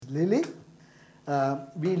Lily.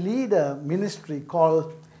 We lead a ministry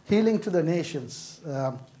called Healing to the Nations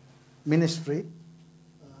ministry.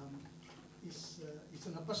 It's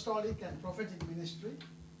an apostolic and prophetic ministry,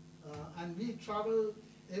 and we travel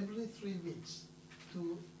every 3 weeks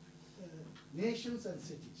to nations and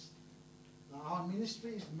cities. Our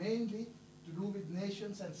ministry is mainly to do with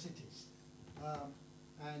nations and cities.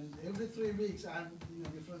 And every 3 weeks I'm in a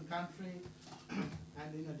different country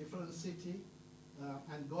and in a different city.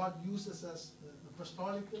 And God uses us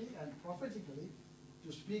apostolically and prophetically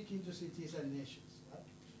to speak into cities and nations.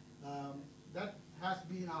 Right? That has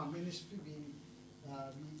been our ministry.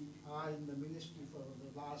 We are in the ministry for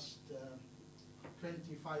the last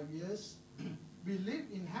 25 years. We live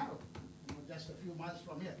in Harrow, just a few miles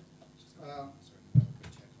from here. Sorry,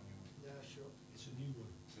 check on your. Yeah, sure. It's a new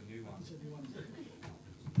one. It's a new one. It's a new one.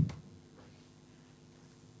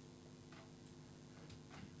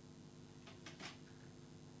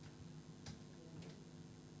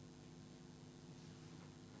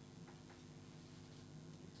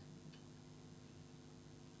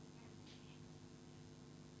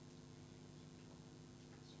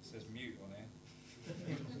 It says mute on it.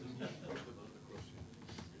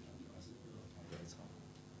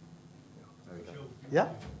 Yeah?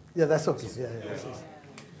 Yeah, that's okay. Yeah,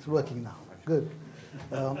 it's working now. Good.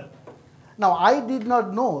 Now, I did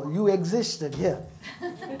not know you existed here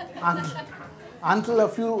until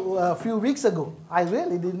a few weeks ago. I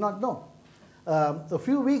really did not know. A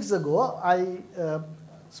few weeks ago, I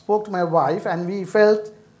spoke to my wife, and we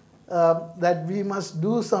felt that we must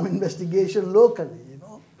do some investigation locally,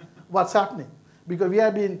 what's happening. Because we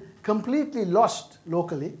have been completely lost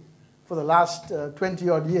locally for the last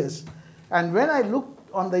 20-odd years. And when I looked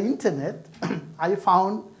on the internet, I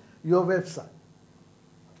found your website.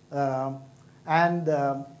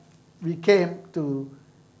 And we came to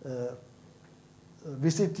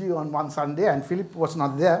visit you on one Sunday, and Philip was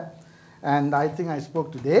not there. And I think I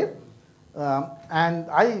spoke to Dave. And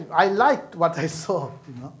I liked what I saw,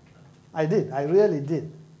 I did. I really did.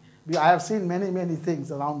 I have seen many, many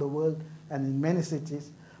things around the world and in many cities.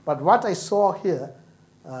 But what I saw here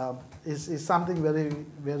is something very,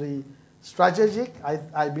 very strategic.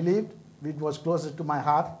 I believed it was closer to my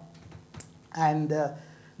heart. And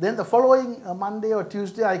then the following Monday or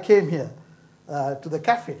Tuesday, I came here to the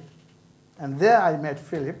cafe. And there I met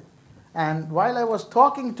Philip. And while I was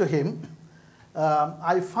talking to him,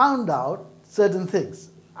 I found out certain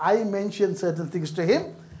things. I mentioned certain things to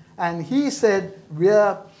him. And he said,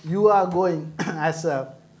 where you are going as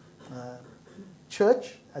a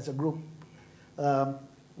church, as a group,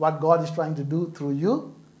 what God is trying to do through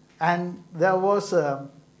you. And there was a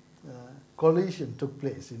collision took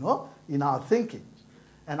place, in our thinking.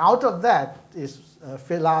 And out of that is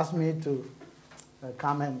Phil asked me to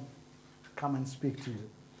come and speak to you.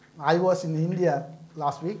 I was in India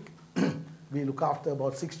last week. We look after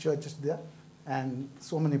about 6 churches there and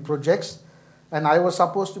so many projects. And I was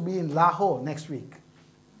supposed to be in Lahore next week.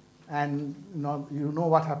 And you know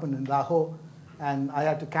what happened in Lahore. And I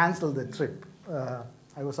had to cancel the trip.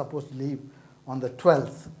 I was supposed to leave on the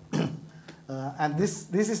 12th. And this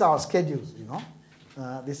is our schedule,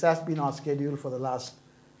 This has been our schedule for the last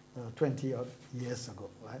 20 odd years ago,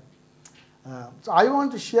 right? So I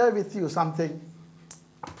want to share with you something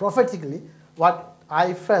prophetically, what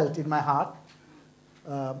I felt in my heart,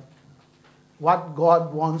 where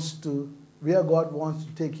God wants to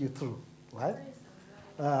take you through, right?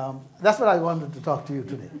 That's what I wanted to talk to you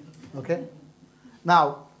today, okay?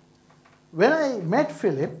 Now, when I met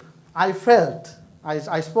Philip, I felt,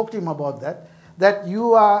 I spoke to him about that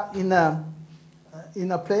you are in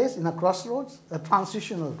a place, in a crossroads, a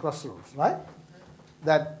transitional crossroads, right?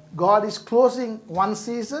 That God is closing one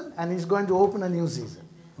season and He's going to open a new season,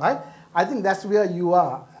 right? I think that's where you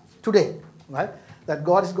are today, right? That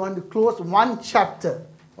God is going to close one chapter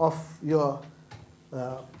of your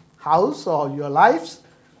house or your lives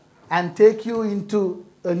and take you into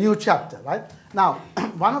a new chapter, right? Now,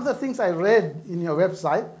 one of the things I read in your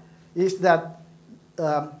website is that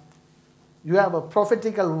you have a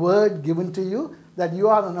prophetical word given to you, that you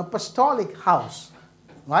are an apostolic house,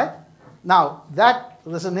 right? Now, that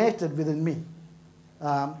resonated within me.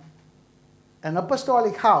 An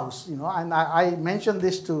apostolic house, and I mentioned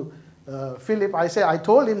this to Philip. I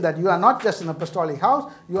told him that you are not just an apostolic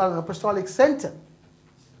house, you are an apostolic center.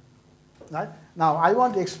 Right? Now, I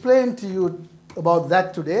want to explain to you about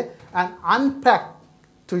that today and unpack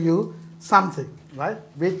to you something, right?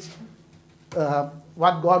 Which,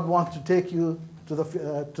 what God wants to take you to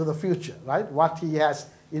the future, right? What He has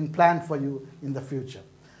in plan for you in the future.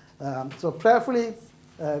 So prayerfully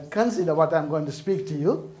consider what I'm going to speak to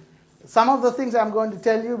you. Some of the things I'm going to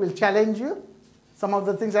tell you will challenge you. Some of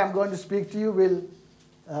the things I'm going to speak to you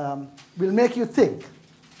will make you think.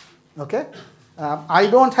 Okay? I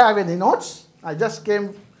don't have any notes. I just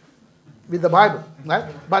came with the Bible, right?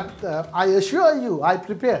 But I assure you, I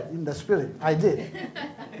prepared in the Spirit. I did,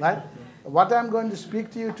 right? What I'm going to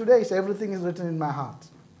speak to you today is everything is written in my heart.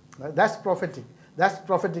 Right? That's prophetic. That's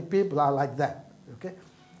prophetic people are like that, okay?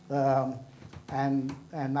 And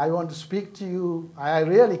I want to speak to you. I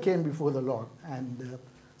really came before the Lord and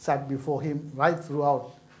sat before Him right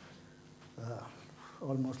throughout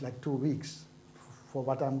almost like 2 weeks for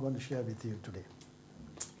what I'm going to share with you today.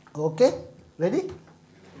 Okay? Ready?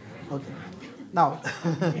 Okay. Now,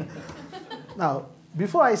 now,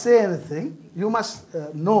 before I say anything, you must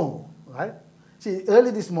know, right? See,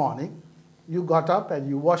 early this morning, you got up and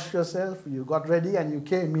you washed yourself, you got ready and you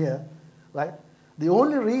came here, right? The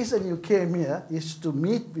only reason you came here is to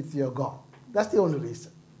meet with your God. That's the only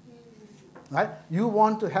reason, right? You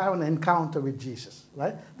want to have an encounter with Jesus,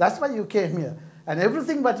 right? That's why you came here. And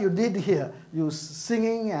everything that you did here, you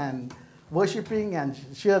singing and worshiping and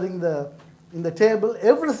sharing in the table,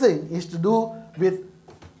 everything is to do with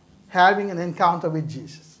having an encounter with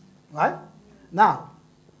Jesus, right? Now,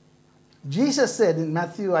 Jesus said in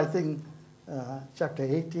Matthew, I think, chapter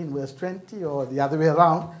 18, verse 20, or the other way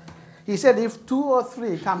around, He said, if 2 or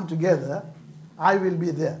 3 come together, I will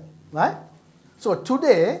be there, right? So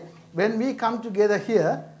today, when we come together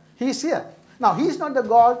here, He's here. Now, He's not the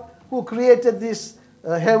God who created this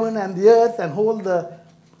heaven and the earth and hold the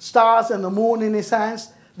stars and the moon in His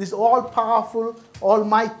hands. This all-powerful,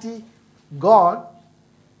 almighty God,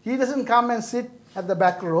 He doesn't come and sit at the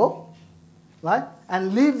back row, right?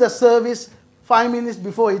 And leave the service 5 minutes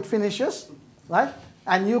before it finishes, right?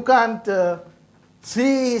 And you can't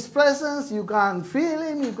see His presence, you can't feel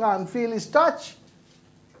Him, you can't feel His touch.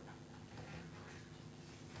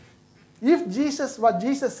 If what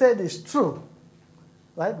Jesus said is true,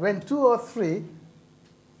 right? When 2 or 3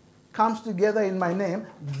 comes together in my name,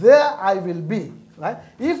 there I will be, right?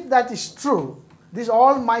 If that is true, this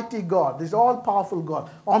almighty God, this all-powerful God,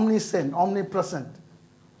 omniscient, omnipresent,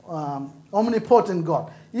 omnipotent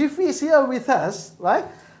God, if He's here with us, right,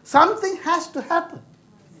 something has to happen.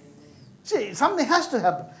 See, something has to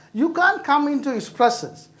happen. You can't come into His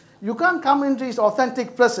presence. You can't come into His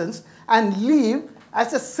authentic presence and leave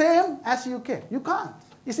as the same as you came. You can't.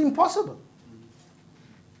 It's impossible.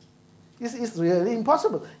 It's really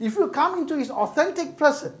impossible. If you come into His authentic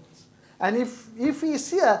presence, and if He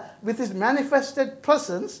is here with His manifested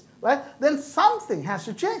presence, right, then something has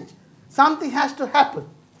to change. Something has to happen.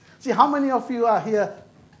 See, how many of you are here,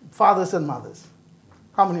 fathers and mothers?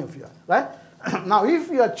 How many of you are, right? Now,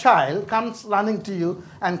 if your child comes running to you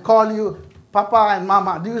and call you Papa and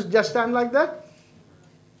Mama, do you just stand like that?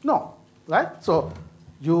 No, right? So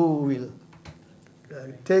you will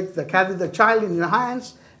carry the child in your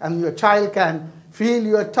hands, and your child can feel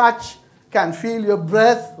your touch, can feel your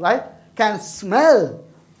breath, right? Can smell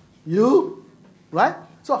you, right?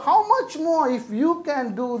 So how much more if you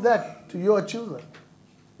can do that to your children?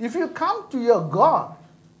 If you come to your God,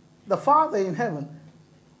 the Father in heaven,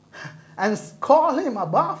 and call Him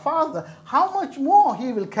Abba, Father, how much more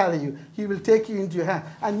He will carry you. He will take you into your hand.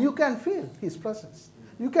 And you can feel His presence.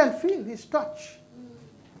 You can feel His touch.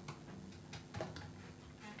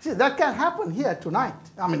 See, that can happen here tonight.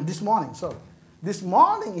 This morning, sorry. This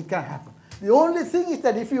morning it can happen. The only thing is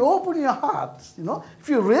that if you open your hearts, if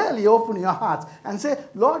you really open your hearts and say,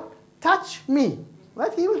 Lord, touch me,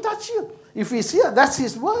 right? He will touch you. If He's here, that's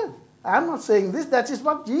His word. I'm not saying this, that is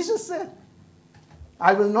what Jesus said.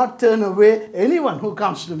 I will not turn away anyone who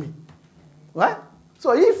comes to me, right?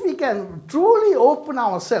 So if we can truly open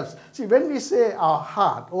ourselves, see, when we say our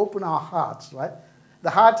heart, open our hearts, right? The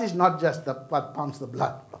heart is not just what pumps the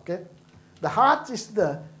blood, okay? The heart is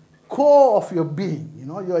the core of your being,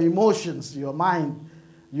 your emotions, your mind,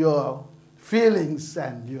 your feelings,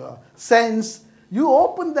 and your sense. You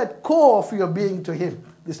open that core of your being to Him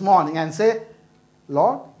this morning and say,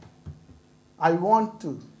 Lord, I want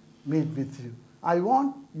to meet with you. I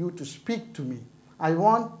want you to speak to me. I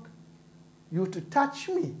want you to touch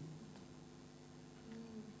me.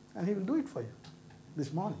 And He will do it for you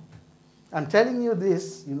this morning. I'm telling you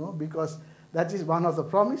this, because that is one of the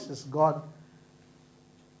promises God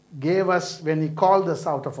gave us when He called us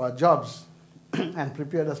out of our jobs and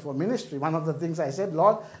prepared us for ministry. One of the things I said,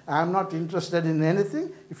 Lord, I'm not interested in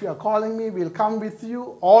anything. If you are calling me, we'll come with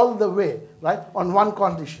you all the way, right? On one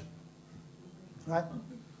condition, right?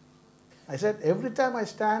 I said, every time I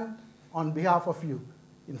stand on behalf of you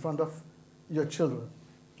in front of your children,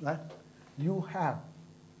 right, you have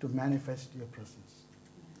to manifest your presence.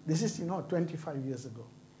 This is, 25 years ago.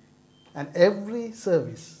 And every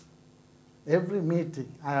service, every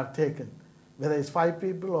meeting I have taken, whether it's 5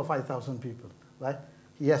 people or 5,000 people, right?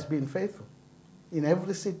 He has been faithful in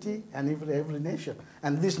every city and every nation.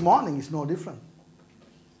 And this morning is no different.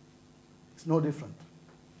 It's no different.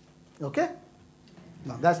 Okay?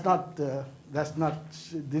 No, that's not,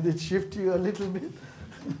 did it shift you a little bit?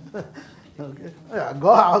 Okay. Yeah,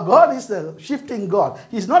 God is a shifting God.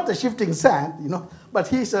 He's not a shifting sand, but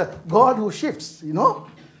He's a God who shifts,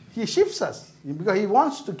 He shifts us because He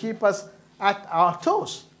wants to keep us at our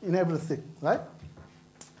toes in everything, right?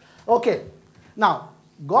 Okay. Now,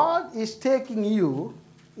 God is taking you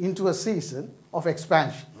into a season of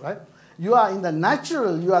expansion, right? You are in the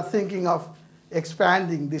natural, you are thinking of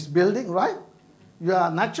expanding this building, right? You are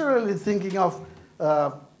naturally thinking of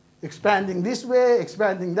expanding this way,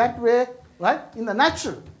 expanding that way, right? In the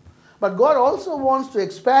natural. But God also wants to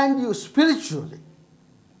expand you spiritually.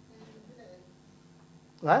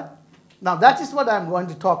 Right? Now that is what I'm going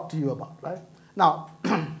to talk to you about, right? Now,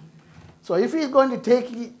 so if He's going to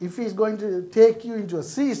take you into a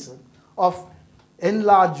season of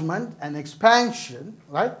enlargement and expansion,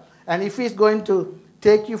 right? And if He's going to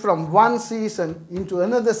take you from one season into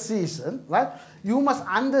another season, right? You must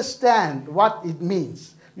understand what it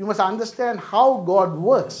means. You must understand how God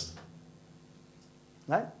works.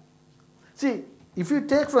 Right? See, if you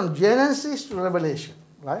take from Genesis to Revelation,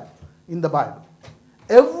 right, in the Bible,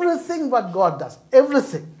 everything what God does,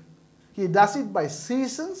 everything, He does it by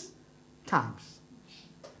seasons, times.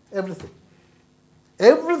 Everything.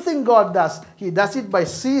 Everything God does, He does it by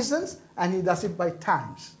seasons and He does it by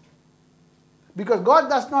times. Because God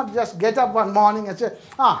does not just get up one morning and say,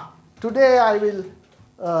 today I will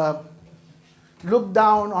look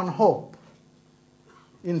down on Hope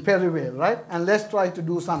in Perryvale, right? And let's try to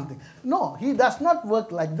do something. No, He does not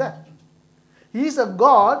work like that. He is a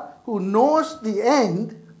God who knows the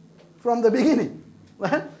end from the beginning.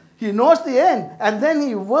 Right? He knows the end and then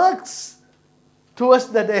He works towards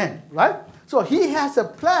that end, right? So He has a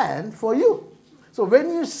plan for you. So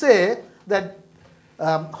when you say that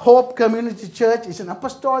Hope Community Church is an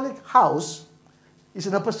apostolic house, is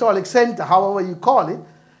an apostolic center, however you call it,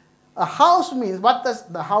 a house means, what does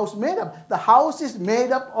the house made up? The house is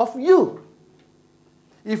made up of you.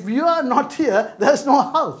 If you are not here, there's no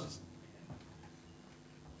house.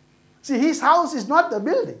 See, His house is not the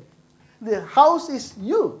building. The house is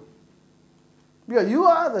you. Because you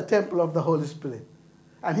are the temple of the Holy Spirit.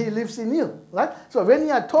 And He lives in you. Right? So when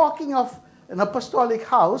you are talking of an apostolic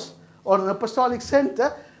house or an apostolic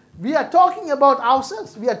center, we are talking about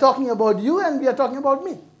ourselves. We are talking about you and we are talking about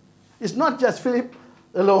me. It's not just Philip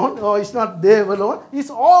alone, or it's not Dave alone, it's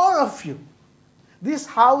all of you. This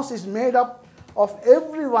house is made up of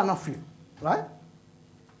every one of you, right?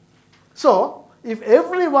 So, if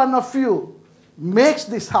every one of you makes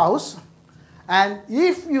this house, and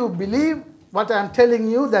if you believe what I'm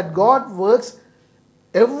telling you, that God works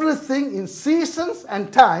everything in seasons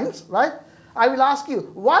and times, right? I will ask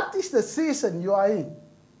you, what is the season you are in?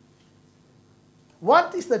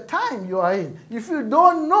 What is the time you are in? If you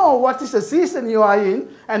don't know what is the season you are in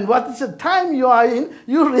and what is the time you are in,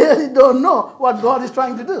 you really don't know what God is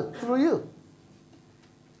trying to do through you.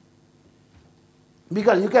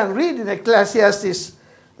 Because you can read in Ecclesiastes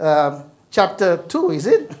chapter 2, is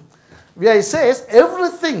it? Where it says,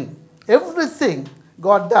 everything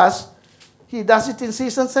God does, He does it in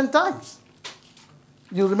seasons and times.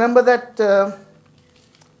 You remember that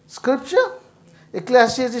scripture?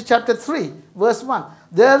 Ecclesiastes chapter 3, verse 1.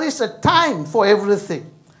 There is a time for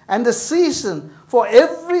everything and a season for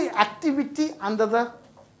every activity under the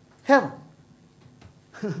heaven.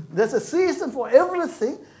 There's a season for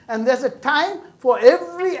everything and there's a time for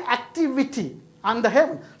every activity under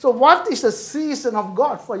heaven. So what is the season of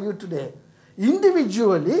God for you today?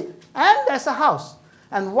 Individually and as a house.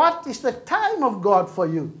 And what is the time of God for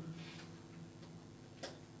you?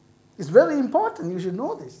 It's very important. You should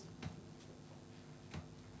know this.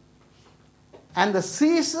 And the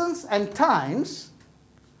seasons and times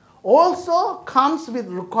also comes with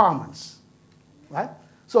requirements. Right?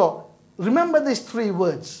 So remember these 3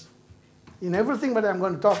 words. In everything that I'm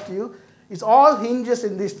going to talk to you, it all hinges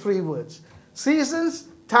in these 3 words. Seasons,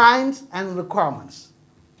 times, and requirements.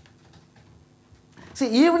 See,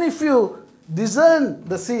 even if you discern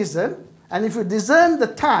the season, and if you discern the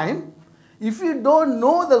time, if you don't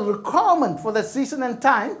know the requirement for the season and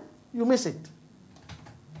time, you miss it.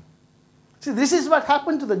 See, this is what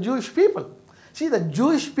happened to the Jewish people. See, the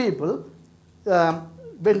Jewish people,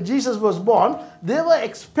 when Jesus was born, they were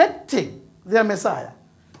expecting their Messiah.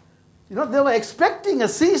 They were expecting a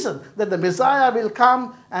season that the Messiah will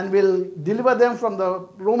come and will deliver them from the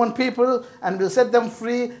Roman people and will set them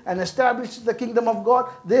free and establish the kingdom of God.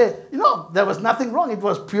 There was nothing wrong. It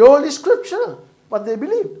was purely scriptural, what they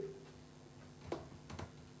believed.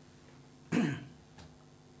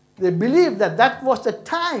 They believed that that was the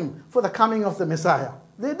time for the coming of the Messiah.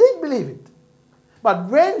 They did believe it. But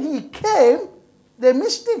when he came, they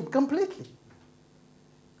missed him completely.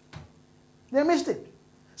 They missed it.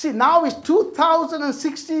 See, now it's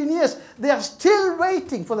 2016 years. They are still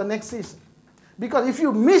waiting for the next season. Because if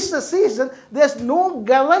you miss the season, there's no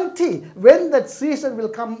guarantee when that season will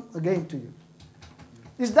come again to you.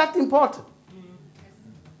 Is that important?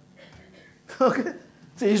 Okay.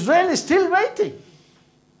 So Israel is still waiting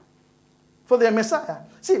for their Messiah.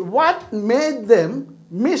 See, what made them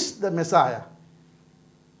miss the Messiah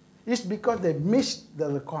is because they missed the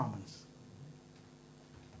requirements.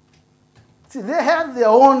 See, they had their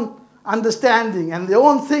own understanding and their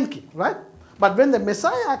own thinking, right? But when the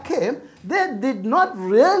Messiah came, they did not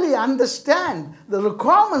really understand the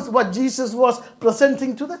requirements, what Jesus was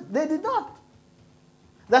presenting to them. They did not.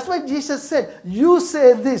 That's why Jesus said, you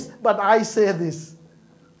say this, but I say this.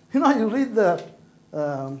 You read the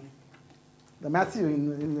Matthew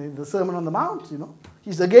in the Sermon on the Mount,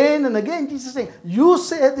 He's again and again, Jesus saying, you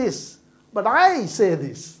say this, but I say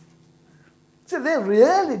this. See, they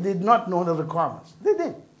really did not know the requirements. They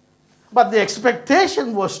did. But the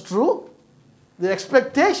expectation was true. The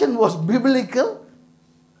expectation was biblical.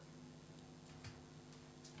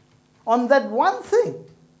 On that one thing,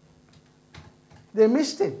 they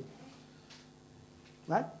missed it.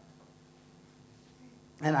 Right?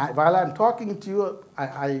 And while I'm talking to you,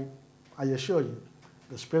 I assure you,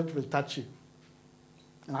 the Spirit will touch you.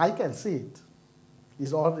 And I can see it.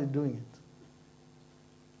 He's already doing it.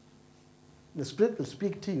 The Spirit will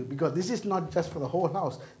speak to you because this is not just for the whole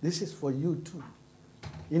house. This is for you too,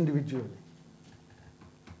 individually.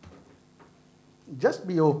 Just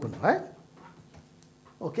be open, right?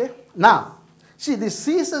 Okay? Now, see, the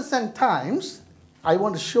seasons and times, I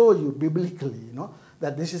want to show you biblically,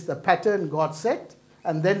 that this is the pattern God set,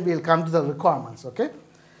 and then we'll come to the requirements, okay?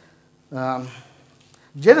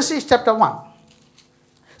 Genesis chapter 1.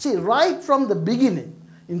 See, right from the beginning,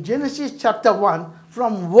 in Genesis chapter 1,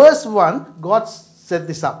 from verse 1, God set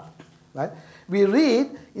this up. Right? We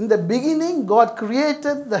read, in the beginning, God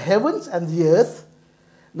created the heavens and the earth.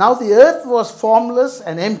 Now the earth was formless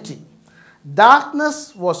and empty.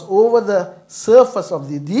 Darkness was over the surface of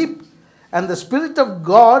the deep, and the Spirit of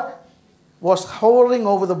God was hovering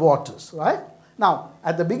over the waters. Right? Now,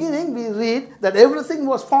 at the beginning, we read that everything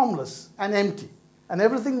was formless and empty, and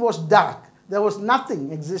everything was dark. There was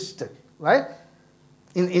nothing existed. Right?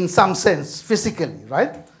 In some sense, physically,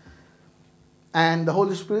 right? And the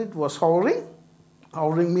Holy Spirit was hovering.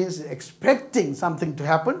 Hovering means expecting something to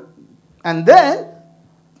happen. And then,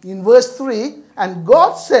 in verse 3, and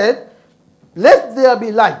God said, let there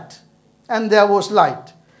be light. And there was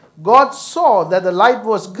light. God saw that the light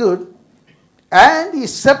was good, and he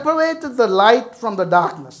separated the light from the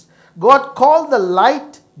darkness. God called the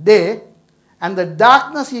light day, and the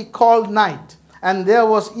darkness he called night. And there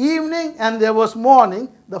was evening and there was morning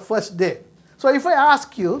the first day. So if I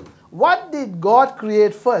ask you, what did God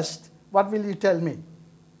create first? What will you tell me?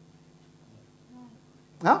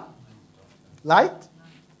 Huh? Light?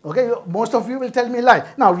 Okay, most of you will tell me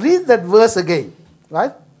light. Now read that verse again,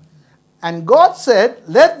 right? And God said,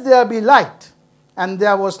 let there be light. And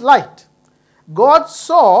there was light. God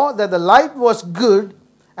saw that the light was good,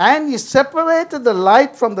 and he separated the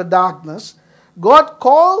light from the darkness. God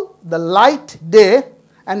called the light day,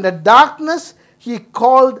 and the darkness he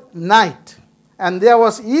called night. And there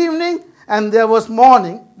was evening and there was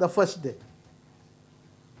morning the first day.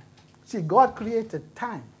 See, God created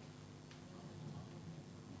time.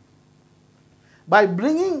 By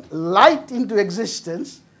bringing light into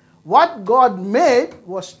existence, what God made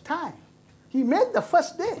was time. He made the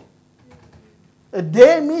first day. A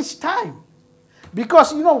day means time.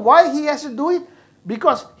 Because you know why he has to do it?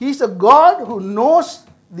 Because he's a God who knows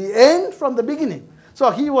the end from the beginning.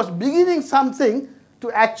 So he was beginning something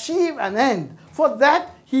to achieve an end. For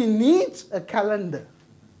that, he needs a calendar.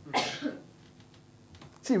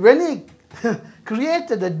 See, when he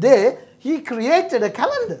created a day, he created a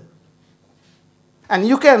calendar. And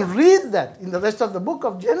you can read that in the rest of the book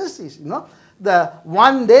of Genesis, The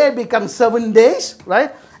one day becomes 7 days,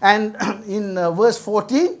 right? And in verse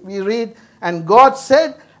 14, we read, and God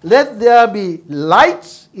said, let there be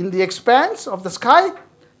lights in the expanse of the sky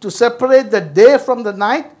to separate the day from the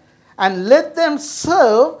night, and let them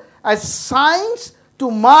serve as signs to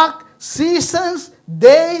mark seasons,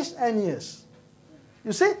 days, and years.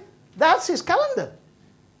 You see? That's his calendar.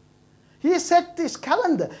 He set his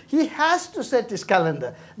calendar. He has to set his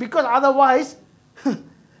calendar. Because otherwise,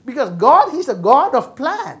 because God, he's a God of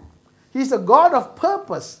plan. He's a God of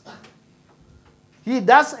purpose. He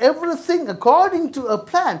does everything according to a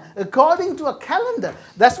plan, according to a calendar.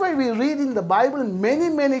 That's why we read in the Bible many,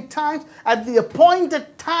 many times, at the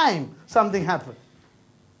appointed time, something happened.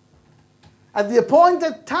 At the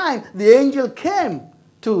appointed time, the angel came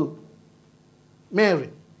to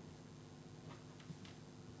Mary.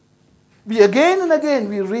 Again and again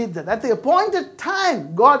we read that. At the appointed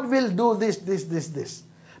time, God will do this, this, this, this.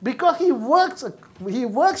 Because he works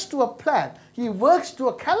to a plan. He works to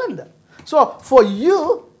a calendar. So for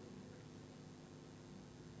you,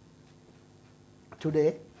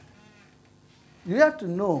 today, you have to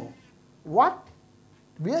know where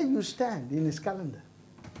you stand in his calendar.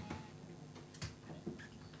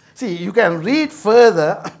 See, you can read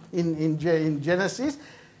further in Genesis.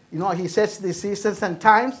 He sets the seasons and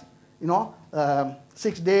times.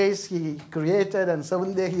 6 days he created and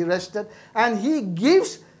 7th day he rested. And he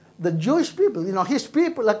gives the Jewish people, his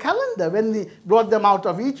people, a calendar when he brought them out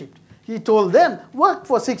of Egypt. He told them, work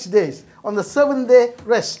for 6 days. On the 7th day,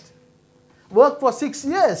 rest. Work for 6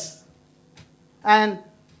 years. And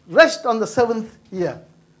rest on the 7th year.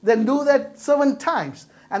 Then do that 7 times.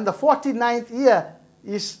 And the 49th year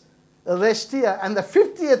is a rest year. And the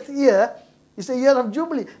 50th year is a year of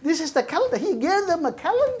Jubilee. This is the calendar. He gave them a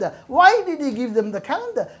calendar. Why did he give them the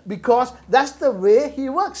calendar? Because that's the way he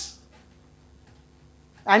works.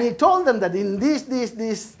 And he told them that in these days,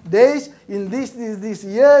 in these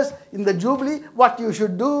years, in the Jubilee, what you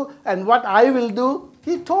should do and what I will do.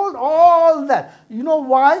 He told all that. You know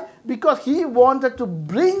why? Because he wanted to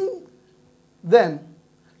bring them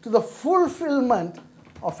to the fulfillment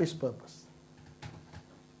of his purpose.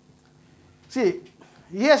 See,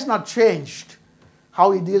 he has not changed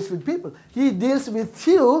how he deals with people. He deals with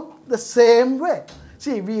you the same way.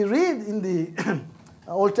 See, we read in the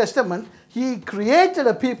Old Testament, he created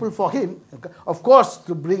a people for him, of course,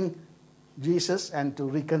 to bring Jesus and to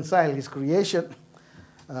reconcile his creation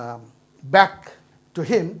back to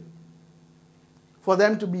him, for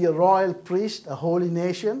them to be a royal priest, a holy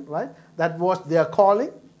nation, right? That was their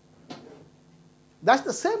calling. That's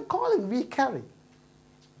the same calling we carry.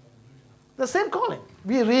 The same calling.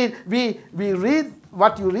 We read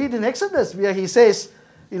what you read in Exodus, where he says,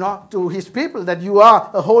 to his people that you are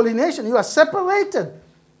a holy nation. You are separated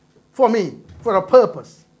for me, for a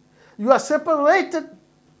purpose. You are separated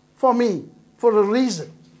for me, for a reason.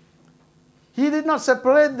 He did not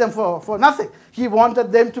separate them for nothing. He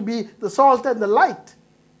wanted them to be the salt and the light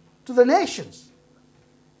to the nations.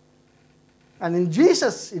 And in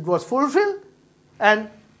Jesus, it was fulfilled. And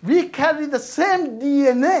we carry the same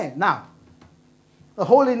DNA now. A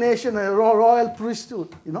holy nation, a royal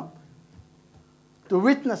priesthood, to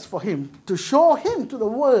witness for him, to show him to the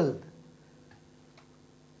world.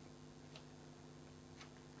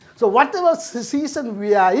 So whatever season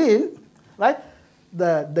we are in, right,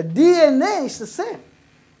 the DNA is the same.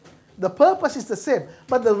 The purpose is the same.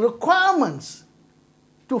 But the requirements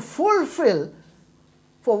to fulfill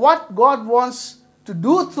for what God wants to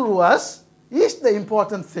do through us is the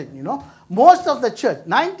important thing, Most of the church,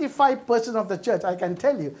 95% of the church, I can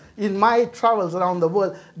tell you, in my travels around the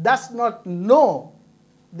world, does not know,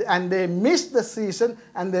 and they miss the season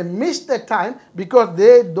and they miss the time because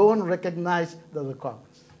they don't recognize the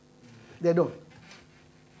requirements. They don't.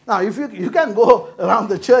 Now, if you can go around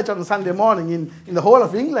the church on Sunday morning in the whole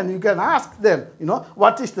of England, you can ask them,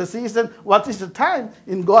 what is the season, what is the time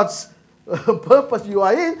in God's purpose you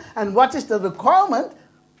are in, and what is the requirement.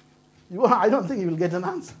 I don't think you will get an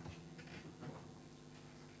answer.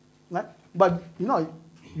 Right? But,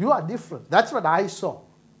 you are different. That's what I saw.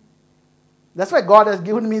 That's why God has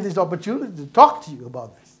given me this opportunity to talk to you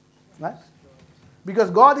about this. Right? Because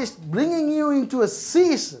God is bringing you into a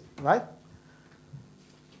season, right,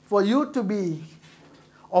 for you to be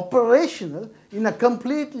operational in a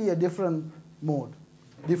completely different mode,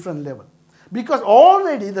 different level. Because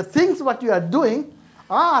already the things what you are doing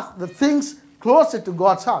are the things closer to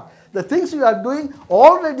God's heart. The things you are doing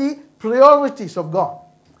already priorities of God.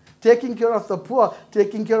 Taking care of the poor,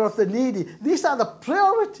 taking care of the needy. These are the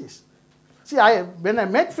priorities. See, when I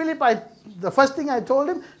met Philip, the first thing I told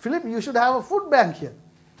him, Philip, you should have a food bank here.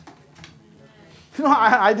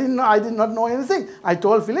 I did not know anything. I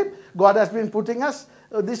told Philip, God has been putting us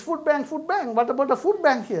this food bank. What about a food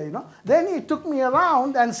bank here? Then he took me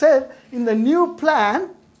around and said, in the new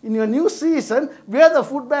plan, in your new season, where the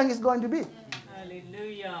food bank is going to be.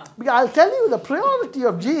 Hallelujah. Because I'll tell you the priority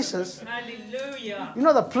of Jesus. Hallelujah.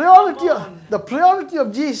 The priority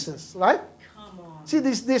of Jesus, right? Come on. See,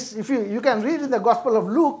 this if you can read in the Gospel of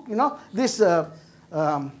Luke, this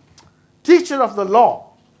teacher of the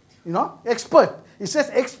law, expert. It says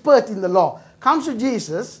expert in the law. Comes to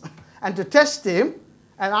Jesus and to test him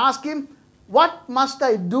and ask him, what must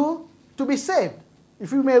I do to be saved?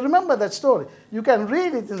 If you may remember that story, you can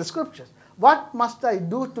read it in the scriptures. What must I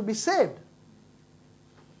do to be saved?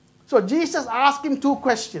 So Jesus asked him two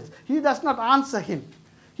questions. He does not answer him.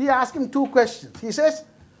 He asked him two questions. He says,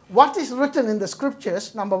 what is written in the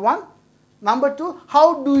scriptures, number one. Number two,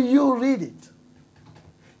 how do you read it?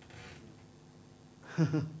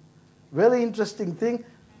 Very interesting thing.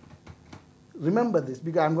 Remember this,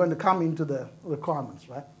 because I'm going to come into the requirements,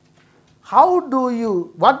 right? What do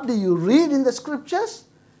you read in the scriptures?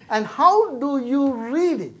 And how do you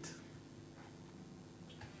read it?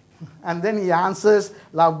 And then he answers,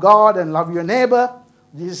 love God and love your neighbor.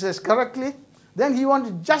 Jesus says correctly. Then he wants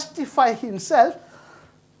to justify himself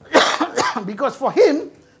because for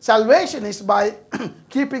him, salvation is by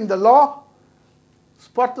keeping the law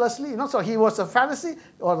spotlessly. So he was a Pharisee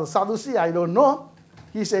or a Sadducee, I don't know.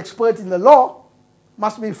 He's expert in the law,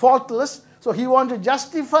 must be faultless. So he wanted to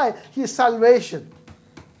justify his salvation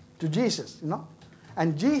to Jesus,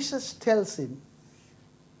 And Jesus tells him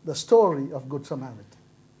the story of Good Samaritan.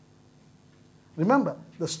 Remember,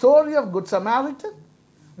 the story of Good Samaritan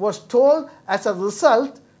was told as a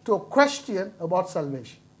result to a question about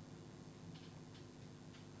salvation.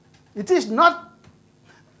 It is not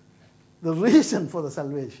the reason for the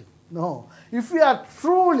salvation. No. If we are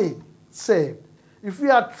truly saved, if we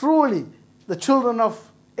are truly the children of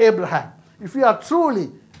Abraham, if we are truly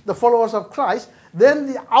the followers of Christ,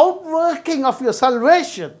 then the outworking of your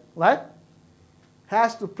salvation, right,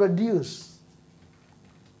 has to produce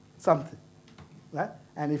something. Right?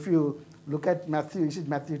 And if you look at Matthew, is it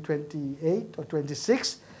Matthew 28 or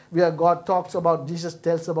 26, where God talks about, Jesus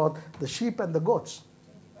tells about the sheep and the goats.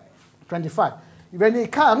 25. When he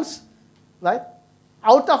comes, right,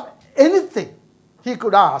 out of anything he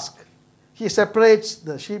could ask, he separates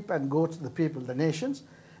the sheep and goats, the people, the nations,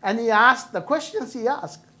 and he asks the questions he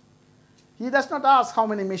asked. He does not ask how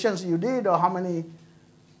many missions you did or how many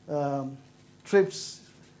trips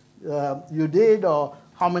you did or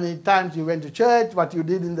how many times you went to church, what you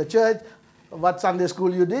did in the church, what Sunday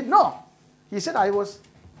school you did. No. He said, I was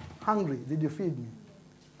hungry. Did you feed me?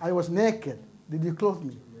 I was naked. Did you clothe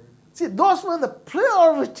me? See, those were the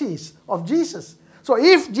priorities of Jesus. So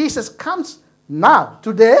if Jesus comes now,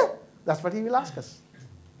 today, that's what he will ask us.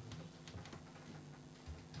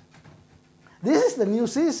 This is the new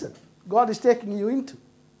season God is taking you into.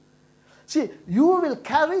 See, you will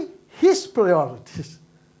carry his priorities.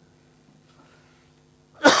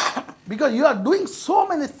 Because you are doing so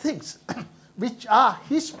many things which are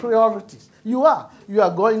his priorities. You are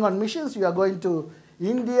going on missions, you are going to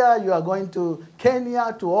India, you are going to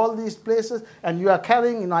Kenya, to all these places, and you are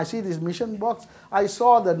carrying, I see this mission box. I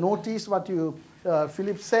saw the notice what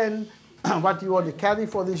Philip sent, what you want to carry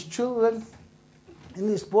for these children in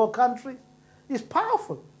this poor country. It's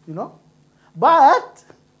powerful, But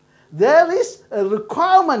there is a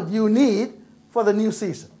requirement you need for the new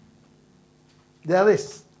season. There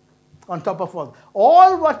is. On top of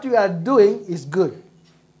all what you are doing is good,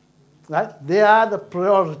 right? They are the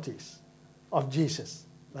priorities of Jesus,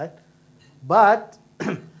 right? But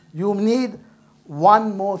you need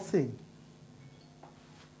one more thing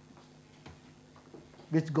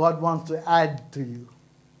which God wants to add to you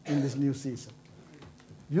in this new season.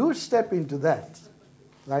 You step into that,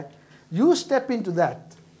 right? You step into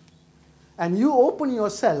that and you open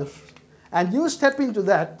yourself and you step into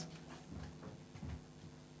that.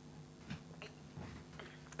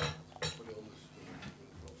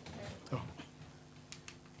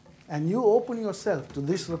 And you open yourself to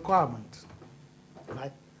this requirement,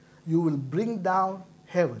 right? You will bring down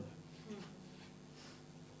heaven.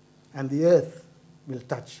 And the earth will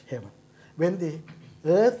touch heaven. When the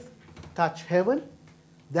earth touch heaven,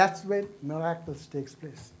 that's when miracles takes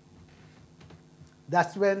place.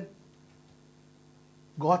 That's when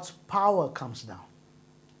God's power comes down.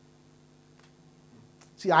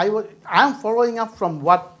 See, I'm following up from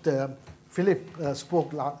what Philip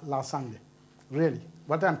spoke last Sunday, really.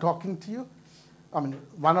 What I'm talking to you,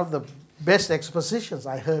 one of the best expositions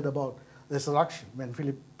I heard about resurrection when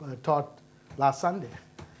Philip taught last Sunday.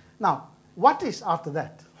 Now, what is after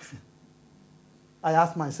that? I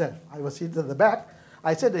asked myself. I was seated at the back.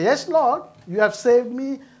 I said, yes, Lord, you have saved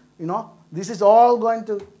me. This is all going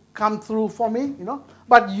to come through for me,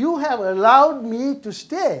 But you have allowed me to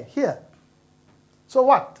stay here. So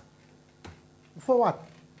what? For what?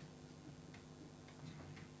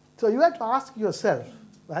 So you have to ask yourself,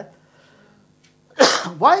 right?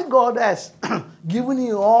 why God has given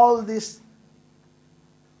you all this,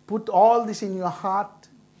 put all this in your heart,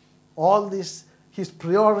 all this, His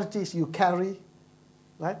priorities you carry,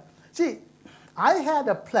 right? See, I had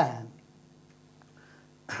a plan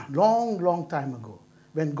long time ago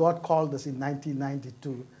when God called us in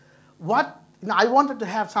 1992. I wanted to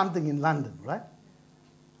have something in London, right?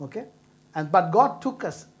 Okay? But God took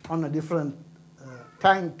us on a different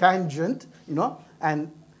tangent,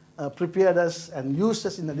 and prepared us and used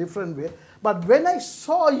us in a different way. But when I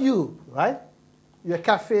saw you, right, your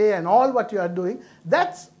cafe and all what you are doing,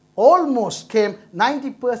 that's almost came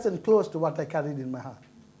 90% close to what I carried in my heart.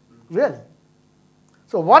 Really.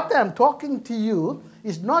 So what I'm talking to you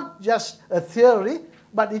is not just a theory,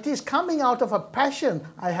 but it is coming out of a passion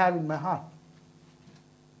I have in my heart.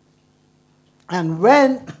 And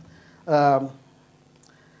when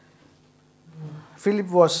Philip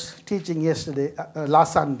was teaching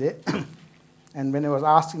last Sunday, and when I was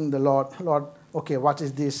asking the Lord, okay, what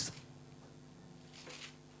is this?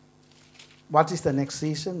 What is the next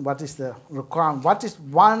season? What is the requirement? What is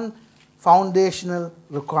one foundational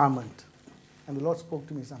requirement? And the Lord spoke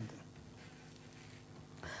to me something.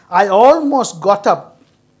 I almost got up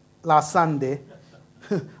last Sunday.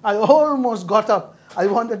 I almost got up. I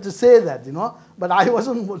wanted to say that, but I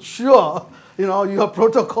wasn't sure, your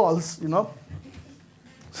protocols,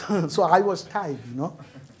 So I was tired,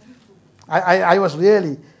 I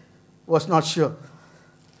was not sure.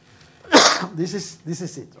 This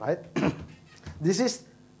is it, right? This is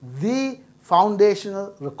the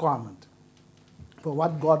foundational requirement for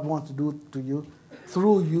what God wants to do to you,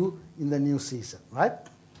 through you in the new season, right?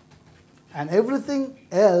 And everything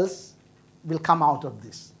else will come out of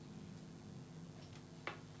this.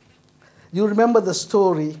 You remember the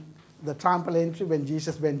story, the triumphal entry when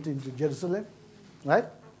Jesus went into Jerusalem, right?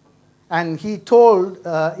 And he told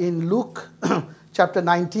in Luke chapter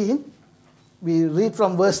 19, we read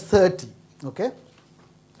from verse 30, okay?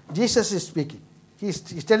 Jesus is speaking. He's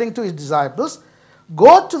telling to his disciples,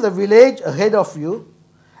 go to the village ahead of you,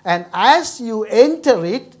 and as you enter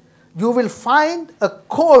it, you will find a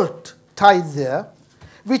colt tied there,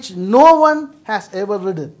 which no one has ever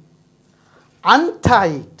ridden. Untie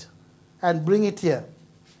it and bring it here.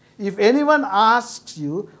 If anyone asks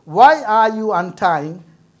you, why are you untying?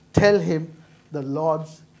 Tell him the Lord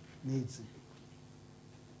needs it.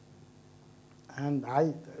 And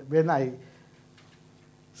when I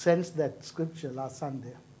sensed that scripture last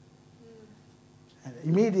Sunday, and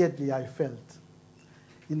immediately I felt,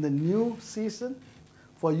 in the new season,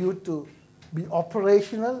 for you to be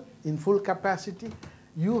operational in full capacity,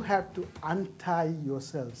 you have to untie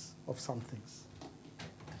yourselves of some things.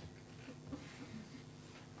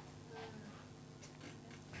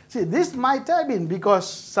 See, this might have been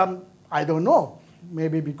because I don't know,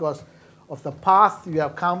 maybe because of the path you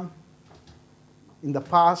have come in the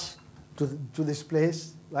past to this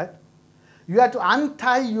place, right? You have to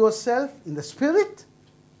untie yourself in the spirit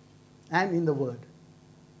and in the word.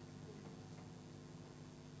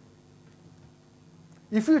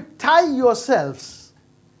 If you tie yourselves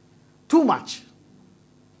too much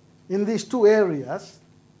in these two areas,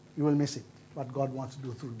 you will miss it, what God wants to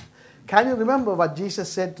do through you. Can you remember what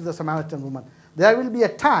Jesus said to the Samaritan woman? There will be a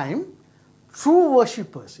time, true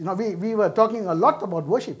worshippers, we were talking a lot about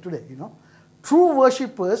worship today, True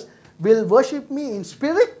worshippers will worship me in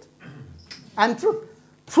spirit and truth.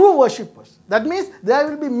 True worshippers. That means there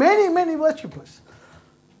will be many worshippers.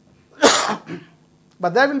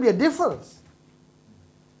 But there will be a difference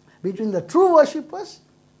between the true worshippers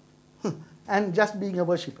and just being a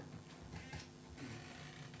worshipper.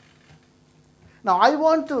 Now I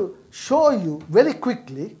want to show you very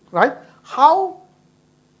quickly, right, how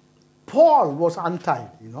Paul was untied,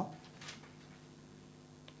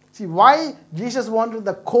 See, why Jesus wanted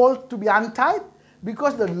the colt to be untied?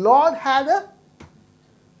 Because the Lord had a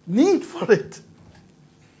need for it.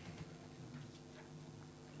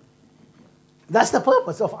 That's the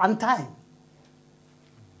purpose of untying.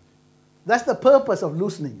 That's the purpose of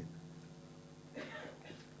loosening it.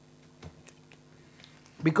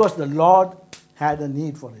 Because the Lord had a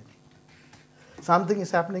need for it. Something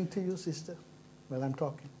is happening to you, sister, while I'm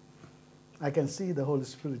talking. I can see the Holy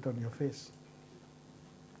Spirit on your face.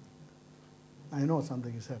 I know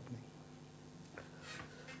something is happening.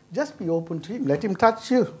 Just be open to Him. Let Him touch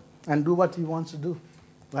you and do what He wants to do,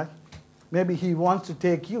 right? Maybe He wants to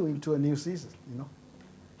take you into a new season,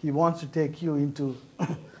 He wants to take you into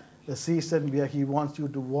a season where He wants you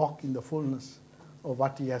to walk in the fullness of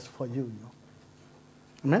what He has for you,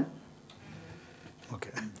 Amen?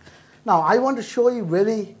 Okay. Now, I want to show you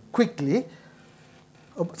very quickly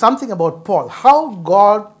something about Paul. How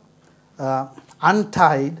God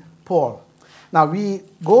untied Paul. Now we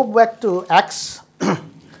go back to Acts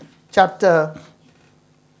chapter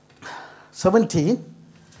 17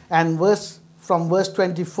 and from verse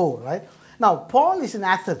 24, right? Now Paul is in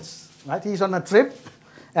Athens, right? He's on a trip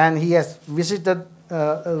and he has visited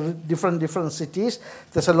different cities,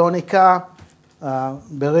 Thessalonica,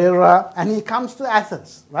 Berea, and he comes to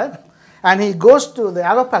Athens, right? And he goes to the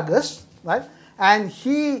Areopagus, right? And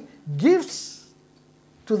he gives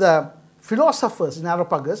to the philosophers in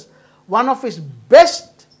Areopagus one of his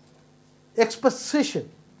best exposition.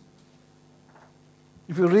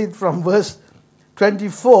 If you read from verse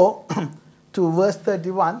 24 to verse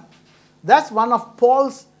 31, that's one of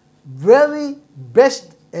Paul's very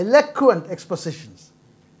best eloquent expositions.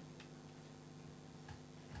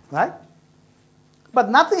 Right? But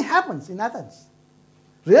nothing happens in Athens.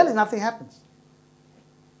 Really, nothing happens.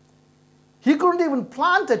 He couldn't even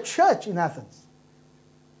plant a church in Athens.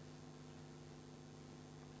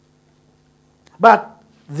 But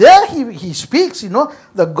there he speaks,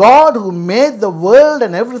 the God who made the world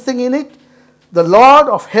and everything in it, the Lord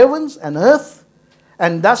of heavens and earth,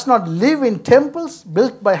 and does not live in temples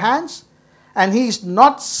built by hands, and he is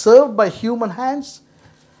not served by human hands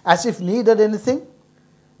as if needed anything,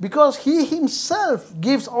 because he himself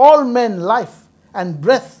gives all men life and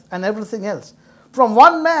breath and everything else. From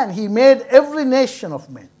one man he made every nation of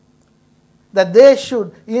men, that they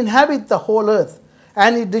should inhabit the whole earth,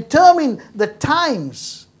 and he determined the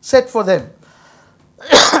times set for them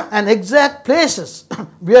and exact places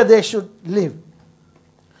where they should live.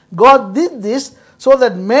 God did this so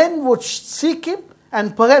that men would seek him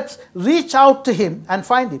and perhaps reach out to him and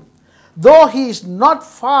find him, though he is not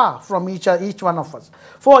far from each one of us.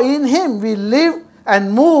 For in him we live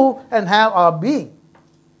and move and have our being.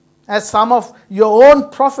 As some of your own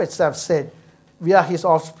prophets have said, we are his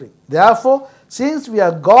offspring. Therefore, since we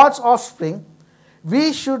are God's offspring,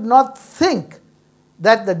 we should not think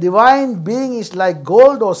that the divine being is like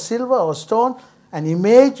gold or silver or stone, an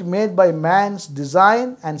image made by man's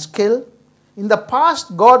design and skill. In the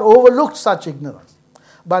past, God overlooked such ignorance.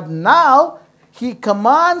 But now, he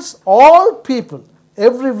commands all people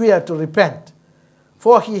everywhere to repent.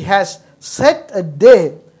 For he has set a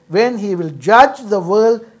day when he will judge the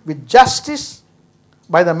world with justice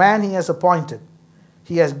by the man he has appointed.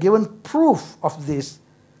 He has given proof of this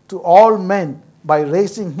to all men by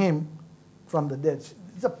raising him from the dead.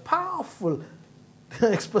 It's a powerful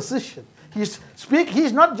exposition. He's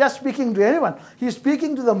not just speaking to anyone. He's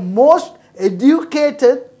speaking to the most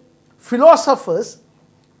educated philosophers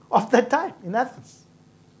of that time in Athens.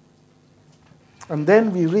 And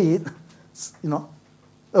then we read,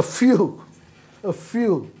 a few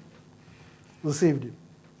received him.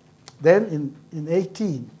 Then in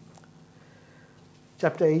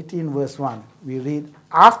chapter 18, verse 1, we read,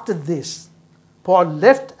 after this, Paul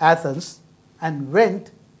left Athens and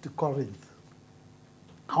went to Corinth.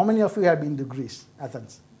 How many of you have been to Greece,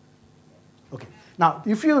 Athens? Okay. Now,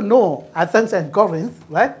 if you know Athens and Corinth,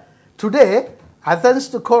 right? Today, Athens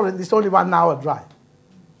to Corinth is only 1 hour drive.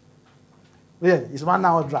 Really, it's 1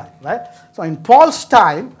 hour drive, right? So in Paul's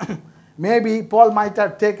time, maybe Paul might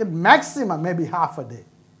have taken maximum, maybe half a day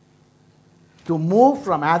to move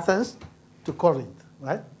from Athens to Corinth,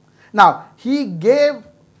 right? Now, he gave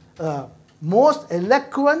most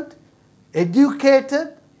eloquent,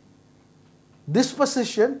 educated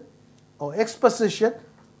disposition or exposition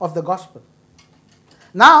of the gospel.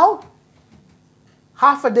 Now,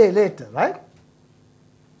 half a day later, right?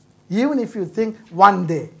 Even if you think 1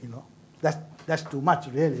 day, that's too much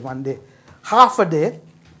really, 1 day. Half a day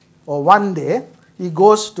or 1 day, he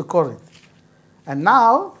goes to Corinth. And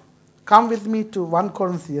now, come with me to 1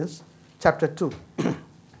 Corinthians chapter 2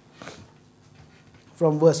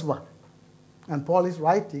 from verse 1. And Paul is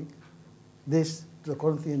writing this to the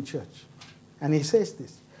Corinthian church. And he says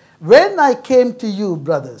this, when I came to you,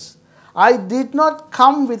 brothers, I did not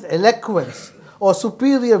come with eloquence or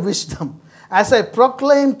superior wisdom, as I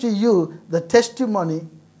proclaimed to you the testimony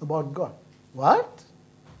about God. What?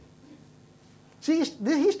 See,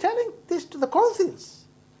 he's telling this to the Corinthians.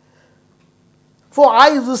 For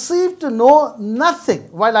I received to know nothing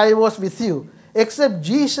while I was with you, except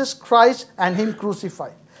Jesus Christ and him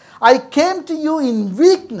crucified. I came to you in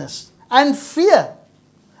weakness and fear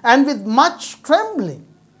and with much trembling.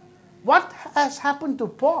 What has happened to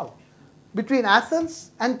Paul between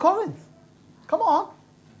Athens and Corinth? Come on.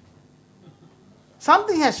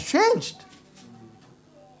 Something has changed.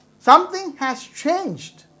 Something has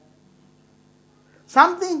changed.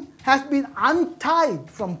 Something has been untied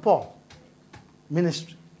from Paul's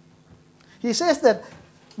ministry. He says that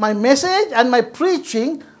my message and my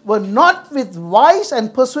preaching were not with wise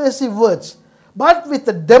and persuasive words, but with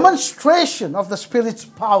the demonstration of the Spirit's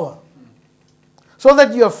power, so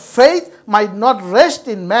that your faith might not rest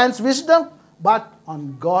in man's wisdom, but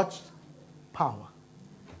on God's power.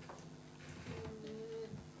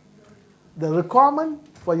 The requirement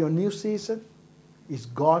for your new season is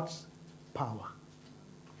God's power.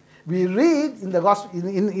 We read in the gospel,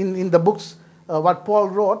 in the books, what Paul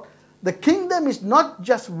wrote, the kingdom is not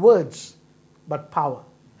just words, but power.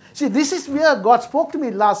 See, this is where God spoke to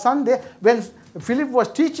me last Sunday when Philip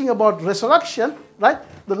was teaching about resurrection, right?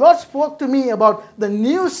 The Lord spoke to me about the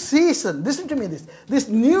new season. Listen to me this. This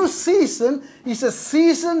new season is a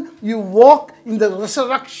season you walk in the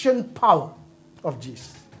resurrection power of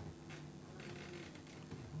Jesus.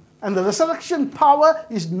 And the resurrection power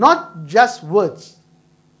is not just words.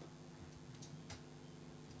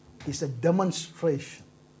 It's a demonstration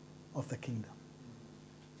of the kingdom.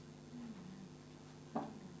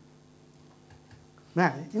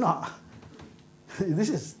 Man, you know,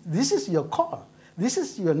 this is your call. This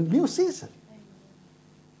is your new season.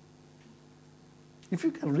 If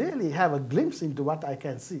you can really have a glimpse into what I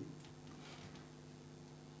can see,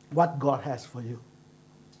 what God has for you.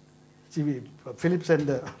 See, Philip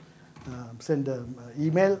sent an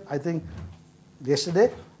email, I think,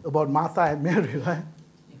 yesterday about Martha and Mary, right?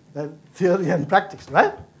 Theory and practice,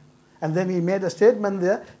 right? And then he made a statement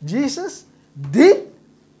there. Jesus did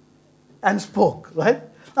and spoke, right?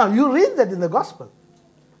 Now, you read that in the gospel.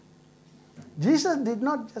 Jesus did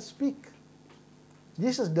not just speak.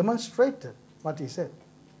 Jesus demonstrated what he said.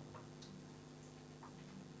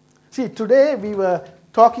 See, today we were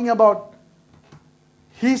talking about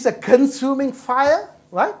he's a consuming fire,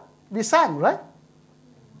 right? We sang, right?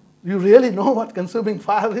 You really know what consuming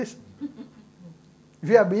fire is? If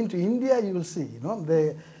you have been to India, you will see,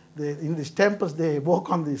 they in these temples, they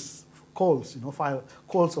walk on these coals,